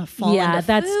don't want to fall. Yeah, into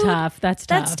that's food. tough. That's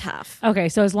tough. Okay,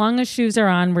 so as long as shoes are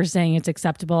on, we're saying it's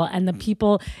acceptable, and the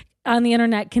people on the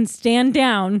internet can stand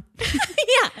down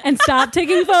and stop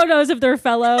taking photos of their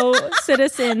fellow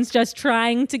citizens just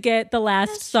trying to get the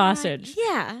last sausage. Right.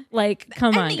 Yeah. Like,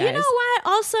 come on, guys. You know what?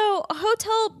 Also,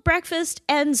 hotel breakfast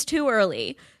ends too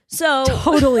early. So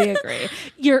Totally agree.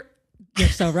 You're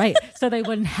so right. So they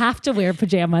wouldn't have to wear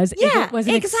pajamas if it was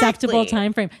an acceptable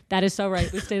time frame. That is so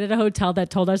right. We stayed at a hotel that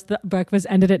told us the breakfast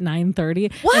ended at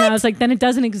 9:30. What? And I was like, then it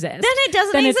doesn't exist. Then it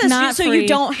doesn't then exist. It's not So free you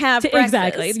don't have breakfast.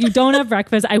 Exactly. You don't have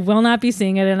breakfast. I will not be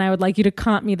seeing it, and I would like you to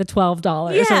comp me the $12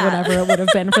 or whatever it would have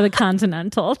been for the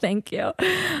Continental. Thank you.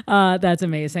 That's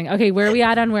amazing. Okay, where are we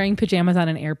at on wearing pajamas on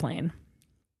an airplane?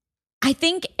 I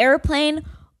think airplane.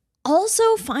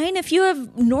 Also fine if you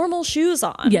have normal shoes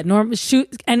on. Yeah, normal shoes.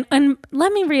 And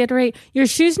let me reiterate, your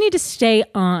shoes need to stay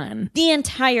on The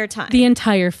entire time. the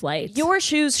entire flight. Your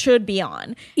shoes should be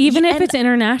on. Even if it's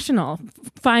international,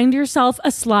 find yourself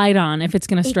a slide on if it's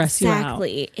going to stress you out.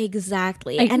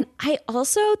 Exactly. And I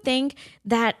also think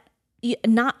that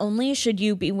not only should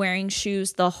you be wearing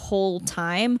shoes the whole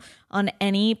time on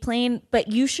any plane, but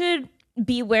you should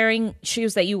be wearing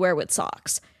shoes that you wear with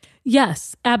socks.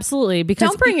 Yes, absolutely. Because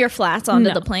Don't bring your flats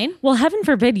onto the plane. Well, heaven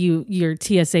forbid your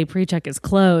TSA pre-check is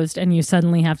closed and you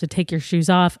suddenly have to take your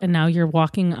shoes off and now you're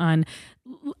walking on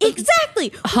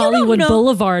Exactly. Hollywood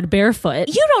Boulevard barefoot.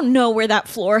 You don't know where that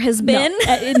floor has been.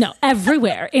 No,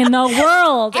 everywhere in the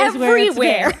world.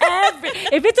 Everywhere.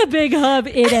 If it's a big hub,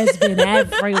 it has been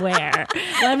everywhere.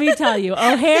 Let me tell you,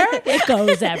 O'Hare, it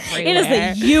goes everywhere. It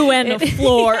is the UN of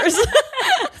floors.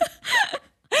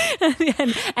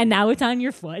 and now it's on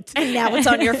your foot.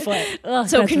 Ugh,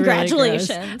 so congratulations.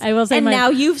 Really I will say now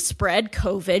you've spread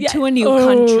COVID to a new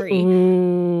country.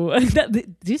 Ooh.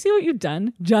 Do you see what you've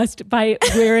done just by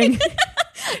wearing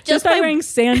just by wearing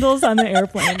sandals on the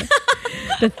airplane?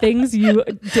 The things you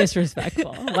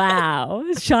disrespectful. Wow.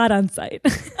 Shot on sight.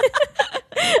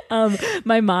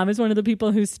 My mom is one of the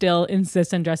people who still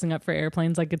insists on dressing up for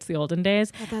airplanes like it's the olden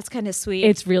days. Oh, that's kind of sweet.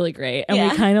 It's really great. And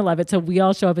we kind of love it. So we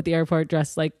all show up at the airport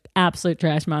dressed like absolute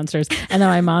trash monsters. And then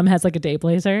my mom has like a day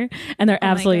blazer. And there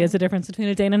absolutely is a difference between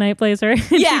a day and a night blazer.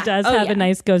 She does have a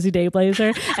nice cozy day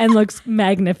blazer and looks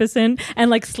magnificent. And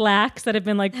like slacks that have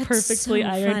been like perfectly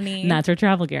ironed. Funny. And that's her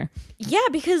travel gear. Yeah,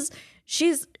 because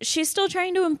she's still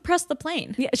trying to impress the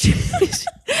plane. Yeah,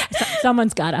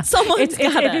 someone's gotta. Someone's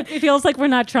gotta. It feels like we're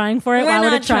not trying for it. Why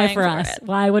would it try for us?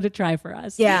 Why would it try for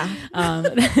us? Yeah.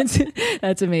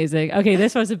 That's amazing. Okay,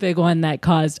 this was a big one that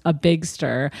caused a big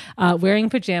stir. Wearing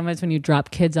pajamas when you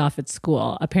drop kids off at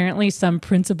school. Apparently, some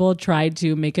principal tried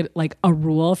to make it like a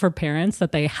rule for parents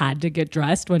that they had to get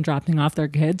dressed when dropping off their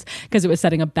kids because it was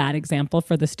setting a bad example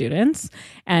for the students.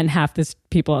 And half the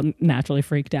people naturally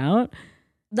freaked out.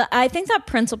 I think that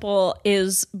principal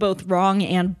is both wrong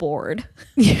and bored.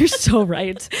 You're so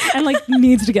right. And like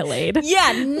needs to get laid.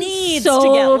 Yeah, needs so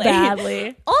to get laid.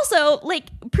 badly. Also, like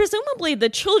presumably the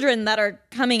children that are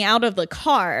coming out of the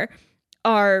car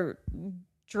are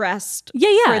dressed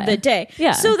for the day.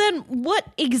 Yeah. So then what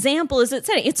example is it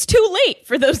setting? It's too late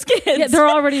for those kids. Yeah, they're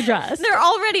already dressed. They're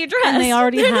already dressed. And they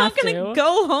already they're have not going to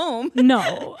go home.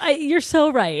 No, you're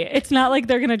so right. It's not like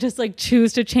they're going to just like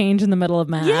choose to change in the middle of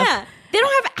math. Yeah. They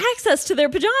don't have access to their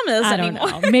pajamas anymore.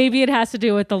 I don't know. Maybe it has to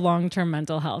do with the long-term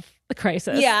mental health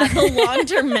crisis. Yeah, the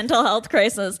long-term mental health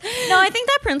crisis. No, I think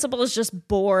that principal is just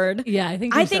bored. Yeah, I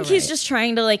think he's just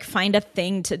trying to like find a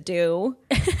thing to do.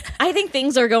 I think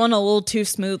things are going a little too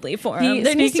smoothly for him.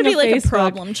 There needs to be like Facebook, a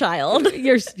problem child.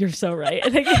 You're so right. I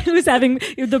think he was having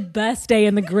the best day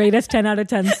in the greatest 10 out of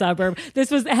 10 suburb. This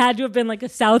had to have been like a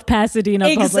South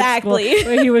Pasadena public school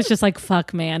where he was just like,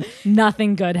 fuck man,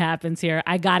 nothing good happens here.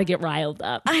 I got to get riled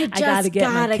up. I gotta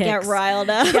get riled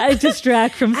up. Got to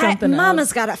distract from something else.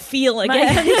 Mama's got to feel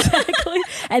again. Exactly.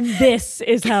 And this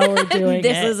is how we're doing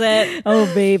this is it.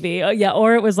 Oh, baby. Oh, yeah.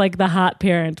 Or it was like the hot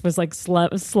parent was like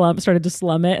started to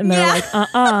slum it. And they're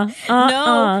like,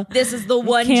 no, this is the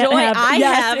one joy I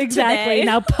have exactly. Today.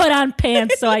 Now put on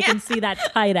pants so I can see that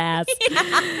tight ass.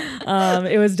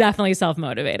 It was definitely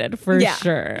self-motivated for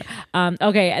sure.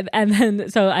 Okay. And then,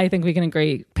 so I think we can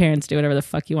agree parents do whatever the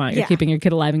fuck you want. You're keeping your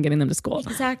kid alive and getting them to school.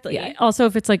 Exactly. Yeah. Also,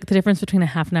 if it's like the difference between a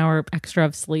half an hour extra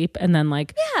of sleep and then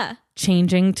like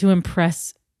changing to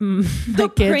impress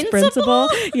the kid's principal.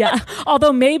 Yeah.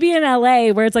 Although maybe in LA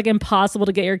where it's like impossible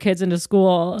to get your kids into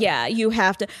school. Yeah, you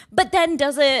have to. But then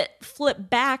does it flip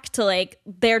back to like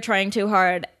they're trying too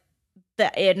hard?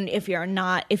 And if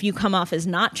you come off as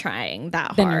not trying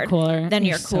that then hard, you're cooler. Then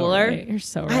you're cooler. So right. You're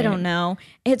so right. I don't know.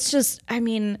 It's just, I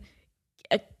mean,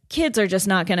 kids are just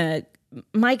not going to.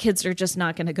 My kids are just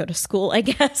not going to go to school, I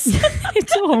guess.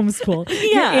 It's a homeschool.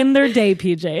 Yeah. You're in their day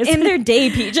PJs. In their day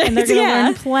PJs. And they're going to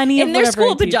learn plenty of in their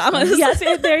school pajamas. Yes,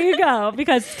 there you go.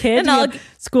 Because kids,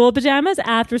 school pajamas,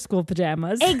 after school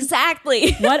pajamas.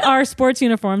 Exactly. What are sports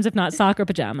uniforms if not soccer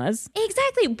pajamas?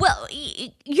 Exactly. Well,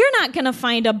 you're not going to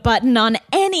find a button on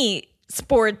any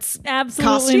sports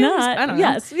absolutely costumes. Not. I don't know.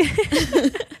 Yes.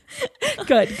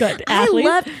 Good. Athlete.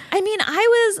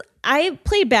 I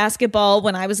played basketball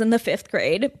when I was in the 5th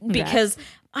grade because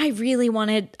I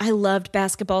loved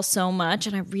basketball so much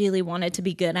and I really wanted to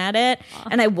be good at it.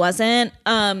 And I wasn't.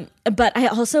 But I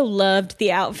also loved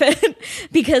the outfit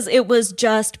because it was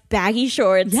just baggy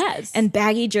shorts and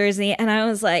baggy jersey. And I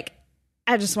was like,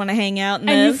 I just want to hang out in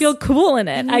this. And you feel cool in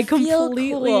it. I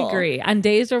completely agree. On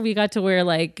days where we got to wear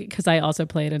like, because I also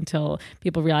played until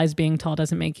people realized being tall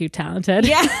doesn't make you talented.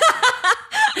 Yeah.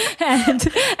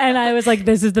 and I was like,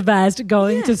 this is the best.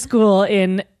 Going to school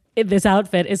in this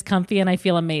outfit is comfy and I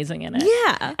feel amazing in it.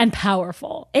 Yeah. And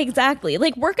powerful. Exactly.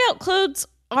 Like workout clothes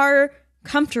are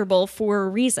comfortable for a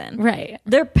reason. Right.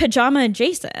 They're pajama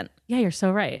adjacent. Yeah, you're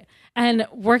so right. And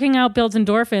working out builds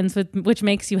endorphins, which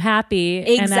makes you happy.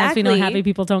 Exactly. And as we know, happy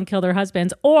people don't kill their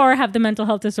husbands or have the mental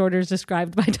health disorders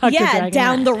described by Dr. Dragon.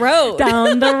 Down the road.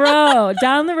 Down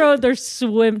the road,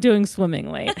 they're doing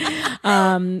swimmingly.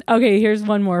 Okay, here's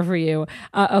one more for you.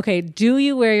 Okay, do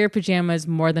you wear your pajamas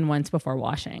more than once before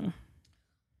washing?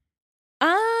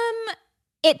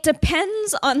 It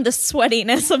depends on the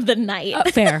sweatiness of the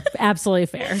night. Fair, absolutely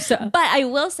fair. But I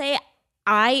will say,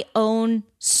 I own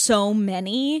so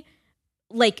many.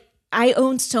 Like I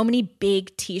own so many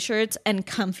big t-shirts and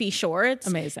comfy shorts.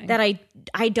 Amazing. That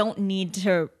I don't need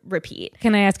to repeat.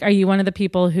 Can I ask, are you one of the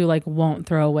people who like won't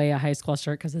throw away a high school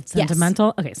shirt because it's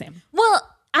sentimental? Yes. Okay, same. Well,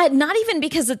 not even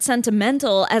because it's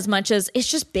sentimental as much as it's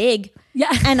just big.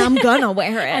 Yeah. And I'm gonna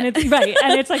wear it. And it's right.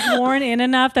 And it's like worn in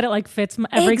enough that it like fits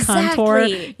every contour.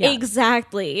 Yeah.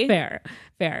 Exactly. Fair.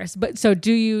 But so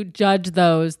do you judge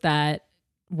those that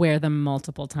wear them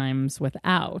multiple times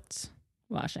without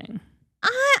washing?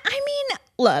 I mean,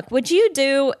 look, what you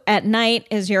do at night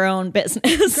is your own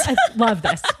business. I love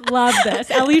this.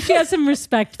 At least she has some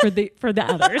respect for the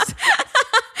others.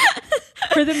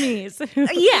 For the me's.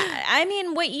 Yeah. I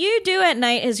mean, what you do at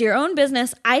night is your own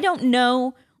business. I don't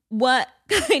know what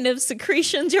kind of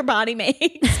secretions your body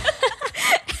makes.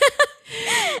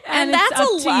 And that's up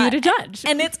a to lot. you to judge.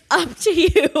 And it's up to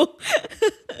you.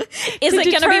 Is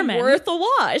it going to be worth a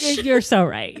wash? You're so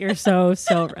right. You're so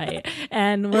right.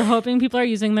 And we're hoping people are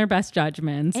using their best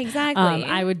judgments. Exactly.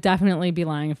 I would definitely be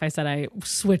lying if I said I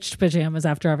switched pajamas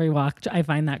after every walk. I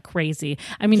find that crazy.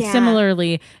 I mean,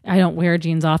 similarly, I don't wear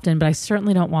jeans often, but I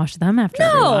certainly don't wash them after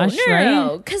every wash.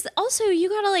 No. Because also you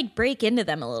got to like break into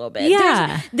them a little bit.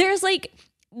 Yeah. There's like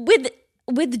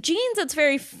with jeans, it's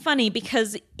very funny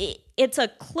because it's a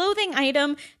clothing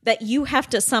item that you have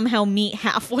to somehow meet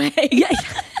halfway. Yeah.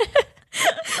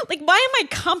 Like, why am I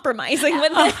compromising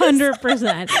with this?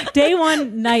 100%. Day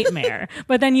one, nightmare.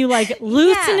 But then you like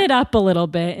loosen it up a little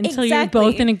bit until you're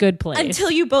both in a good place.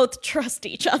 Until you both trust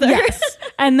each other. Yes.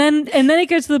 And then it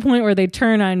gets to the point where they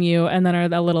turn on you and then are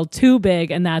a little too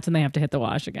big, and that's when they have to hit the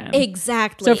wash again.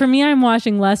 Exactly. So for me, I'm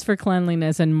washing less for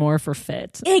cleanliness and more for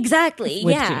fit. Exactly.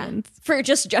 With yeah. jeans. For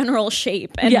just general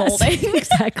shape and molding.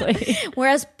 Exactly.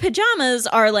 Whereas pajamas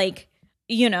are like,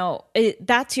 you know,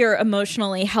 that's your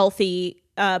emotionally healthy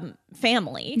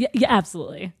family. Yeah,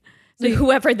 absolutely. So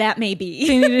whoever that may be.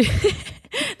 So you need to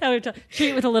that would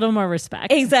treat with a little more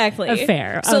respect. Exactly.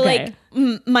 Fair. So okay.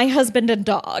 like my husband and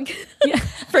dog,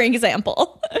 for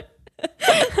example.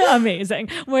 Amazing.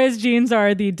 Whereas jeans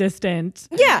are the distant.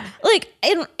 Yeah. Like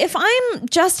if I'm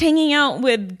just hanging out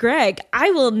with Greg,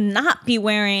 I will not be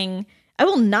wearing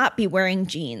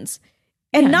jeans.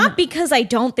 And not because I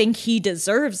don't think he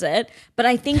deserves it, but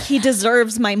I think he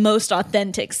deserves my most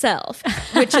authentic self,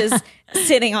 which is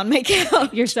sitting on my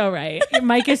couch. You're so right.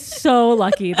 Mike is so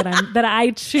lucky that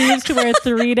I choose to wear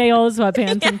 3-day-old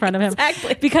sweatpants in front of him.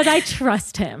 Exactly. Because I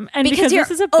trust him. And because you're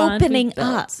this is a bond opening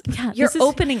up. Yeah, you're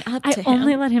opening up to him. I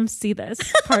only let him see this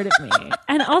part of me.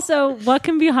 And also, what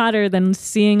can be hotter than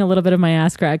seeing a little bit of my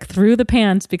ass crack through the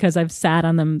pants because I've sat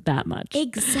on them that much?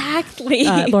 Exactly.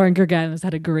 Lauren Gergen has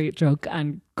had a great joke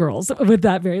on girls with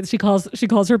that. She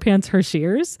calls her pants her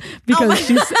shears because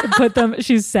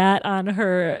she's sat on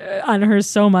her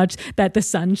so much that the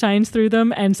sun shines through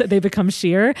them and so they become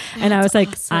sheer. And I was like,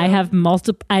 awesome. I have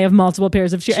multiple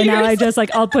pairs of shears. And now I just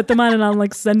like, I'll put them on and I'll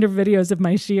like send her videos of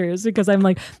my shears because I'm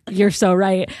like, you're so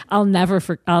right. I'll never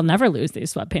lose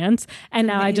these sweatpants. And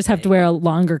now I just have to wear a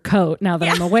longer coat now that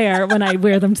I'm aware when I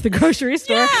wear them to the grocery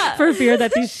store for fear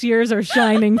that these shears are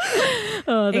shining.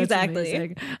 Oh, that's exactly.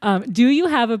 Amazing. Do you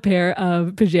have a pair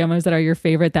of pajamas that are your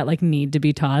favorite that like need to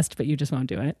be tossed, but you just won't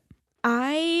do it?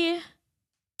 I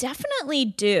definitely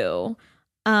do.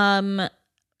 I'm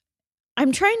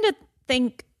trying to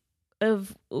think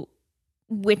of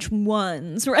which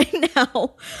ones right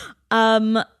now.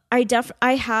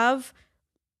 I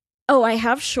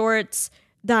have shorts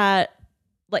that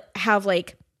like have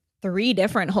like 3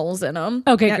 different holes in them.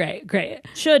 Okay, great.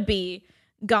 Should be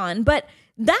gone, but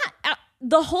that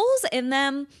the holes in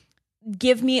them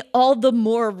give me all the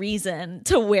more reason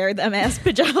to wear them as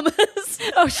pajamas.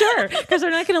 Oh, sure, because they're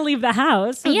not going to leave the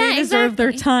house. So they deserve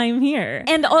their time here.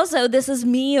 And also, this is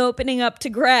me opening up to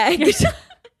Greg.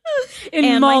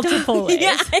 In multiple ways.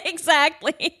 Yeah,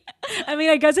 exactly. I mean,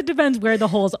 I guess it depends where the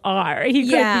holes are. He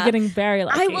could be getting very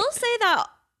lucky. I will say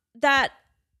that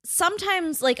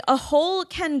sometimes like a hole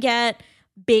can get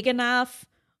big enough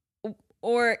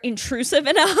or intrusive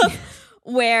enough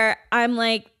where I'm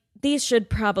like, these should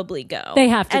probably go. They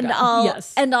have to go.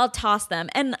 I'll toss them.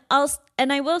 And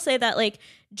I will say that like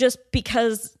just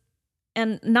because,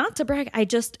 and not to brag, I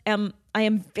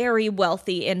am very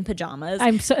wealthy in pajamas.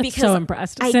 I'm so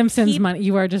impressed. Simpsons money.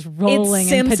 You are just rolling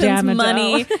in pajama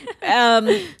money.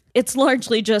 It's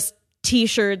largely just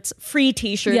t-shirts, free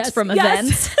t-shirts from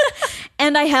events.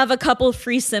 And I have a couple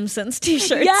free Simpsons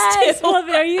t-shirts too. Well,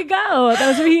 there you go.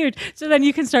 Those are huge. So then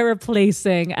you can start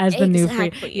replacing as the new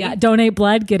free. Yeah, donate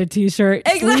blood, get a t-shirt,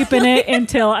 sleep in it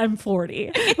until I'm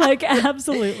 40. Like,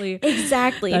 absolutely.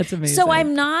 Exactly. That's amazing. So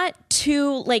I'm not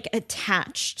too like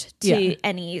attached to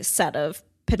any set of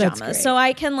pajamas. So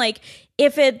I can like,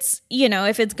 if it's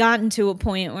gotten to a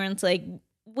point where it's like,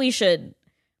 we should,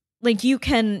 like, you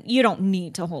don't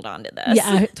need to hold on to this.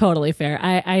 Yeah, totally fair.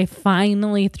 I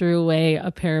finally threw away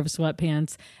a pair of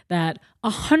sweatpants that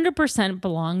 100%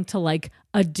 belonged to like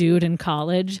a dude in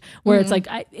college where it's like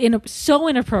so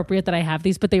inappropriate that I have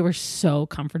these, but they were so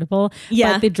comfortable.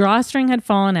 Yeah. But the drawstring had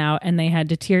fallen out and they had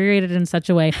deteriorated in such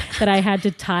a way that I had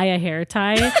to tie a hair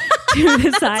tie to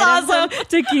the side of them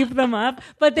to keep them up.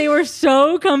 But they were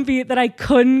so comfy that I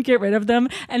couldn't get rid of them.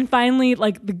 And finally,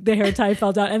 like the hair tie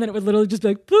fell down and then it would literally just be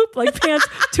like, boop, like pants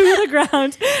to the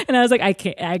ground. And I was like, I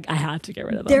have to get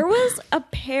rid of them. There was a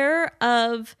pair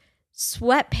of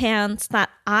sweatpants that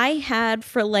I had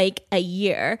for like a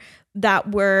year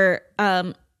that were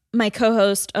my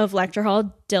co-host of Lecture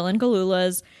Hall, Dylan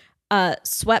Galula's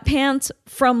sweatpants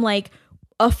from like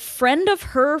a friend of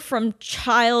her from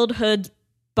childhood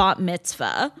bat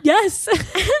mitzvah. Yes.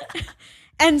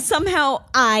 And somehow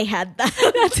I had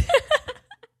that.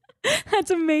 That's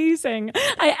amazing.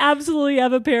 I absolutely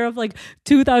have a pair of like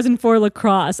 2004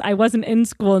 lacrosse. I wasn't in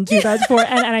school in 2004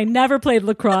 and I never played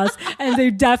lacrosse, and they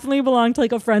definitely belong to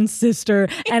like a friend's sister,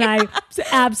 and I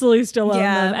absolutely still own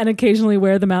them and occasionally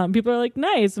wear them out and people are like,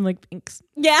 nice. I'm like, thanks.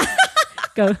 Yeah.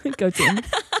 Go team.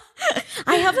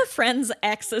 I have a friend's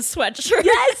ex's sweatshirt.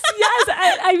 Yes.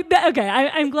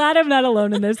 I'm glad I'm not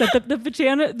alone in this. That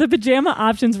the pajama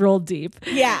options roll deep.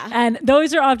 Yeah. And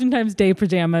those are oftentimes day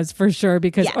pajamas for sure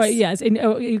because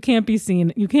you can't be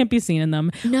seen. You can't be seen in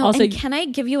them. No. Also, and can I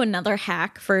give you another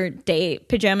hack for day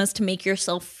pajamas to make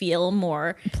yourself feel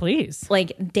more please,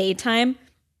 like daytime?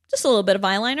 Just a little bit of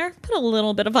eyeliner. Put a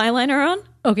little bit of eyeliner on.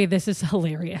 Okay, this is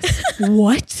hilarious.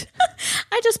 What?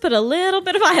 I just put a little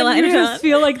bit of eyeliner and you on. just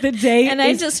feel like the day and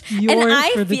is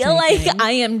I feel like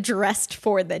I am dressed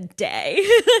for the day.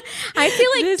 I feel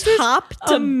like this top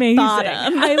to amazing.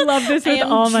 bottom. I love this with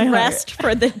all my heart. Dressed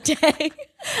for the day.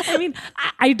 I mean,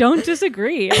 I don't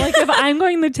disagree. Like if I'm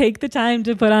going to take the time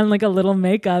to put on like a little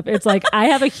makeup, it's like I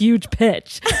have a huge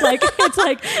pitch. Like it's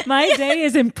like my day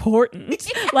is important.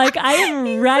 Like I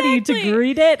am ready to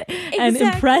greet it and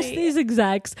impress these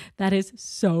execs. That is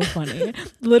so funny.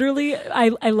 Literally,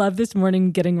 I love this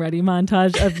morning getting ready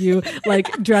montage of you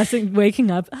like dressing, waking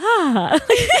up,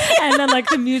 and then like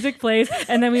the music plays,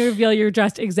 and then we reveal you're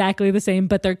dressed exactly the same,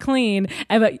 but they're clean.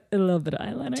 I have a little bit of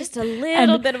eyeliner, just a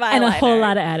little bit of eyeliner, and a whole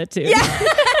lot of attitude. Yeah,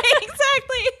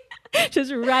 exactly.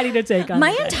 Just ready to take on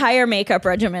my entire makeup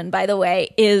regimen, by the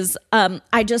way, is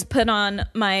I just put on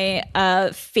my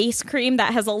face cream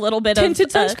that has a little bit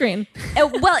tinted of sunscreen.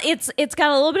 Well, it's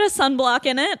got a little bit of sunblock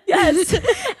in it. Yes.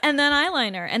 And then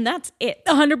eyeliner, and that's it.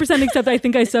 100%, except I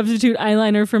think I substitute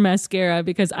eyeliner for mascara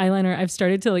because eyeliner, I've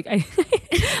started to like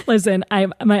listen,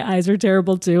 my eyes are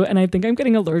terrible too, and I think I'm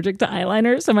getting allergic to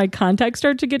eyeliner, so my contacts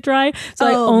start to get dry. So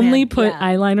I only put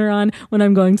eyeliner on when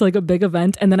I'm going to like a big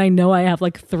event, and then I know I have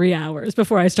like 3 hours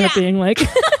before I start being like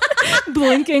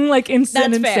blinking like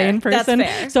insane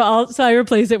person. So I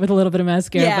replace it with a little bit of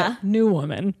mascara. Yeah. But new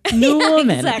woman.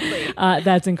 Exactly.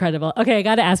 That's incredible. Okay, I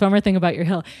got to ask one more thing about your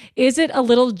hill. Is it a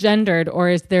little gendered, or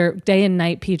is there day and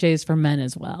night PJs for men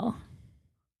as well?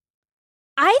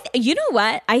 You know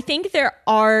what? I think there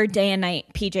are day and night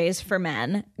PJs for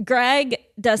men. Greg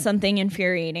does something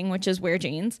infuriating, which is wear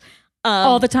jeans.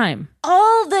 All the time.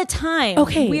 All the time.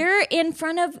 Okay. We're in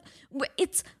front of,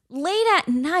 it's late at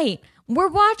night. We're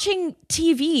watching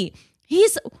TV. Who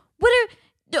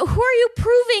are you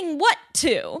proving what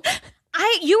to?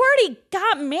 You already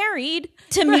got married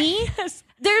to me. Yes.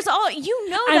 There's all,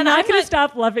 that I'm not going to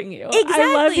stop loving you. Exactly.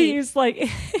 I love he's like,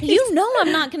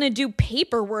 I'm not going to do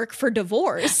paperwork for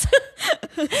divorce.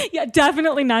 Yeah,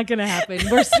 definitely not going to happen.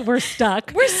 We're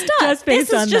stuck. We're stuck. Just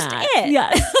based on just that. It.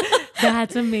 Yes.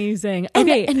 That's amazing.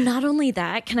 Okay. And not only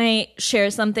that, can I share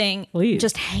something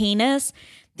just heinous?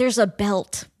 There's a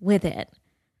belt with it.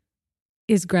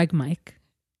 Is Greg Mike?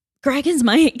 Greg is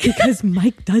Mike. Because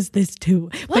Mike does this too.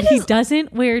 But he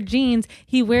doesn't wear jeans.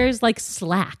 He wears like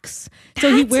slacks.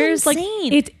 So he wears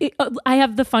insane. I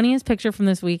have the funniest picture from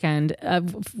this weekend,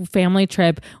 family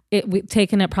trip. We've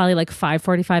taken it probably like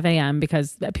 5:45 a.m.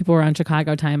 because people were on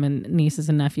Chicago time and nieces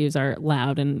and nephews are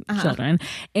loud and children.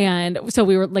 And so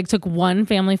we were like, took one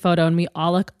family photo and we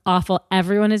all look awful.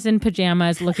 Everyone is in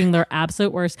pajamas looking their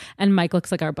absolute worst. And Mike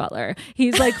looks like our butler.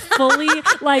 He's like fully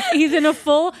like he's in a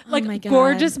full like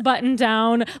gorgeous button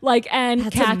down and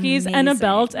that's khakis amazing. And a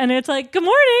belt, and it's like good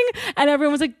morning, and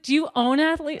everyone was like, do you own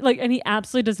athleisure? Like, and he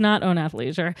absolutely does not own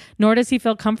athleisure, nor does he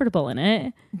feel comfortable in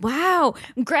it. Wow.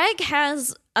 Greg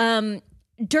has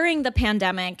during the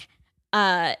pandemic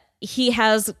he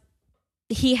has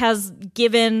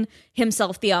given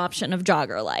himself the option of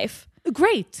jogger life.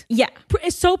 Great. Yeah.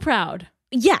 So proud.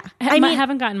 Yeah. I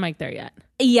haven't gotten Mike there yet.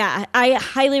 Yeah, I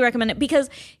highly recommend it because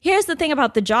here's the thing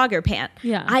about the jogger pant.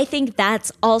 Yeah. I think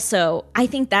that's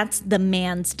the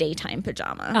man's daytime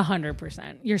pajama.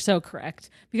 100%. You're so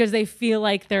correct. Because they feel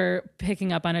like they're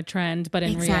picking up on a trend, but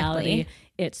in reality,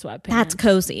 it's sweatpants. That's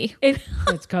cozy.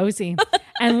 It's cozy.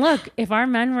 And look, if our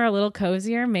men were a little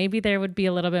cozier, maybe there would be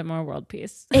a little bit more world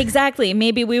peace. Exactly.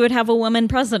 Maybe we would have a woman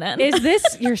president.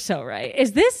 You're so right.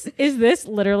 Is this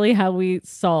literally how we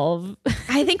solve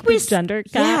I think we gender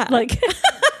gap?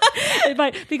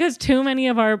 Yeah. Because too many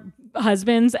of our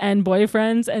husbands and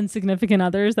boyfriends and significant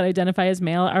others that identify as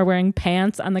male are wearing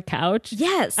pants on the couch.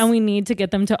 Yes. And we need to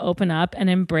get them to open up and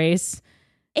embrace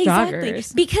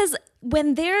joggers. Because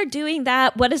when they're doing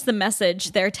that, what is the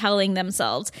message they're telling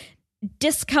themselves?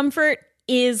 Discomfort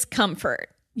is comfort.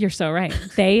 You're so right.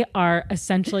 They are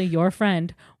essentially your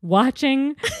friend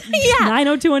watching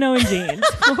 90210 in jeans.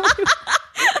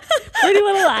 Pretty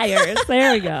Little Liars.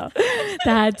 There we go.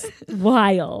 That's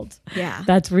wild. Yeah.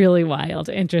 That's really wild.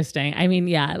 Interesting. I mean,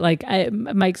 yeah,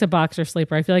 Mike's a boxer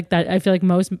sleeper. I feel like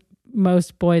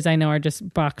most boys I know are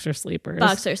just boxer sleepers.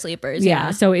 Boxer sleepers, yeah.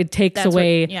 So it takes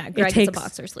away. Greg is a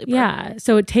boxer sleeper. Yeah.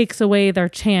 So it takes away their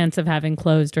chance of having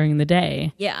clothes during the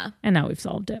day. Yeah. And now we've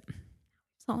solved it.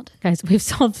 solved? Guys, we've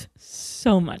solved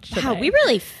so much today. Wow, we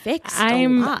really fixed a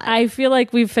lot. I feel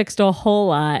like we've fixed a whole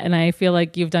lot, and I feel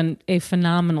like you've done a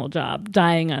phenomenal job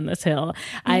dying on this hill.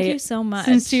 Thank you so much.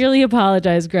 Sincerely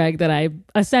apologize, Greg, that I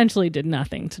essentially did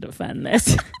nothing to defend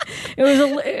this.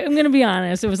 I'm going to be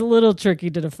honest, it was a little tricky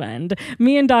to defend.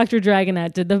 Me and Dr.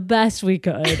 Dragonette did the best we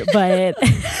could, but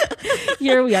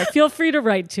here we are. Feel free to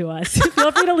write to us.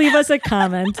 Feel free to leave us a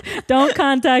comment. Don't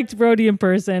contact Broti in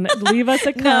person. Leave us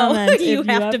a comment. No, you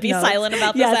have to be silent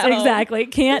about this. Yes, at home. exactly.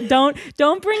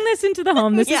 Don't bring this into the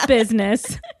home. This is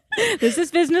business. This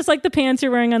is business, like the pants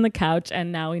you're wearing on the couch,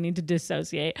 and now we need to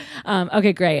dissociate.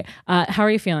 Okay, great. How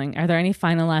are you feeling? Are there any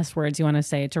final last words you want to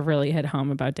say to really hit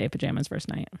home about day pajamas first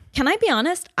night? Can I be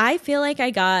honest? I feel like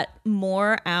I got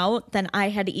more out than I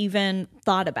had even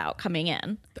thought about coming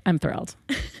in. I'm thrilled.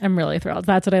 I'm really thrilled.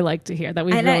 That's what I like to hear. That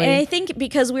we and I think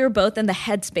because we were both in the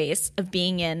headspace of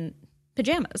being in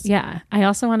pajamas. Yeah. I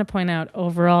also want to point out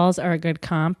overalls are a good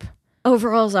comp.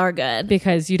 Overalls are good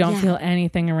because you don't feel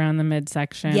anything around the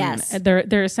midsection. Yes,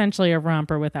 they're essentially a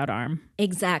romper without arm.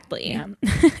 Exactly. Yeah.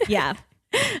 Yeah.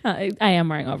 I am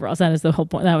wearing overalls. That is the whole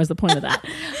point. That was the point of that.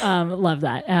 Love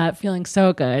that. Feeling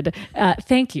so good.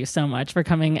 Thank you so much for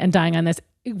coming and dying on this.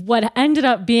 What ended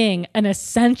up being an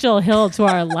essential hill to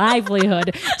our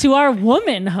livelihood, to our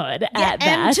womanhood at that.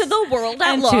 And to the world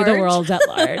at large. And to the world at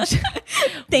large.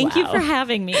 Thank you for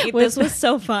having me. This was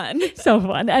so fun. So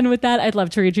fun. And with that, I'd love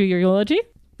to read you your eulogy.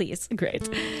 Please. Great.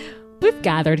 We've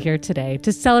gathered here today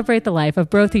to celebrate the life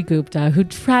of Broti Gupta, who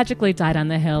tragically died on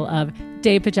the hill of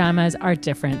day pajamas are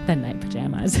different than night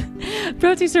pajamas.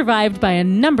 Broti survived by a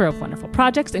number of wonderful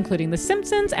projects, including The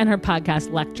Simpsons and her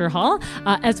podcast Lecture Hall,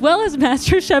 as well as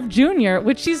MasterChef Junior,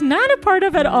 which she's not a part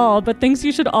of at all, but thinks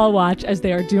you should all watch as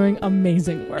they are doing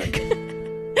amazing work.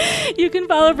 You can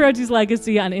follow Broti's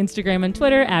legacy on Instagram and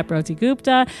Twitter at Broti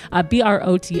Gupta,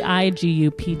 BrotiGupta.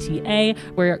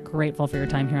 We're grateful for your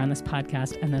time here on this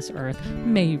podcast and this earth.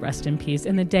 May you rest in peace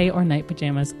in the day or night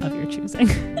pajamas of your choosing.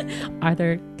 Are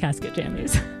there casket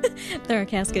jammies? There are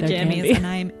casket jammies, and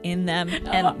I'm in them.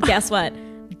 And guess what?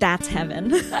 That's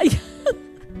heaven.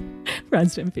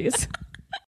 Rest in peace.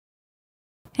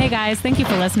 Hey guys, thank you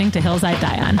for listening to Hills I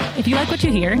Die On. If you like what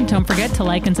you hear, don't forget to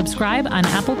like and subscribe on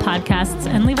Apple Podcasts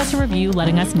and leave us a review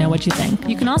letting us know what you think.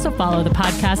 You can also follow the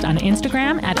podcast on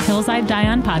Instagram at Hills I Die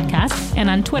On Podcast and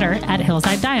on Twitter at Hills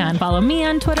I Die On. Follow me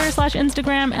on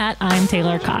Twitter/Instagram at I'm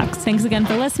Taylor Cox. Thanks again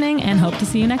for listening and hope to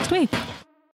see you next week.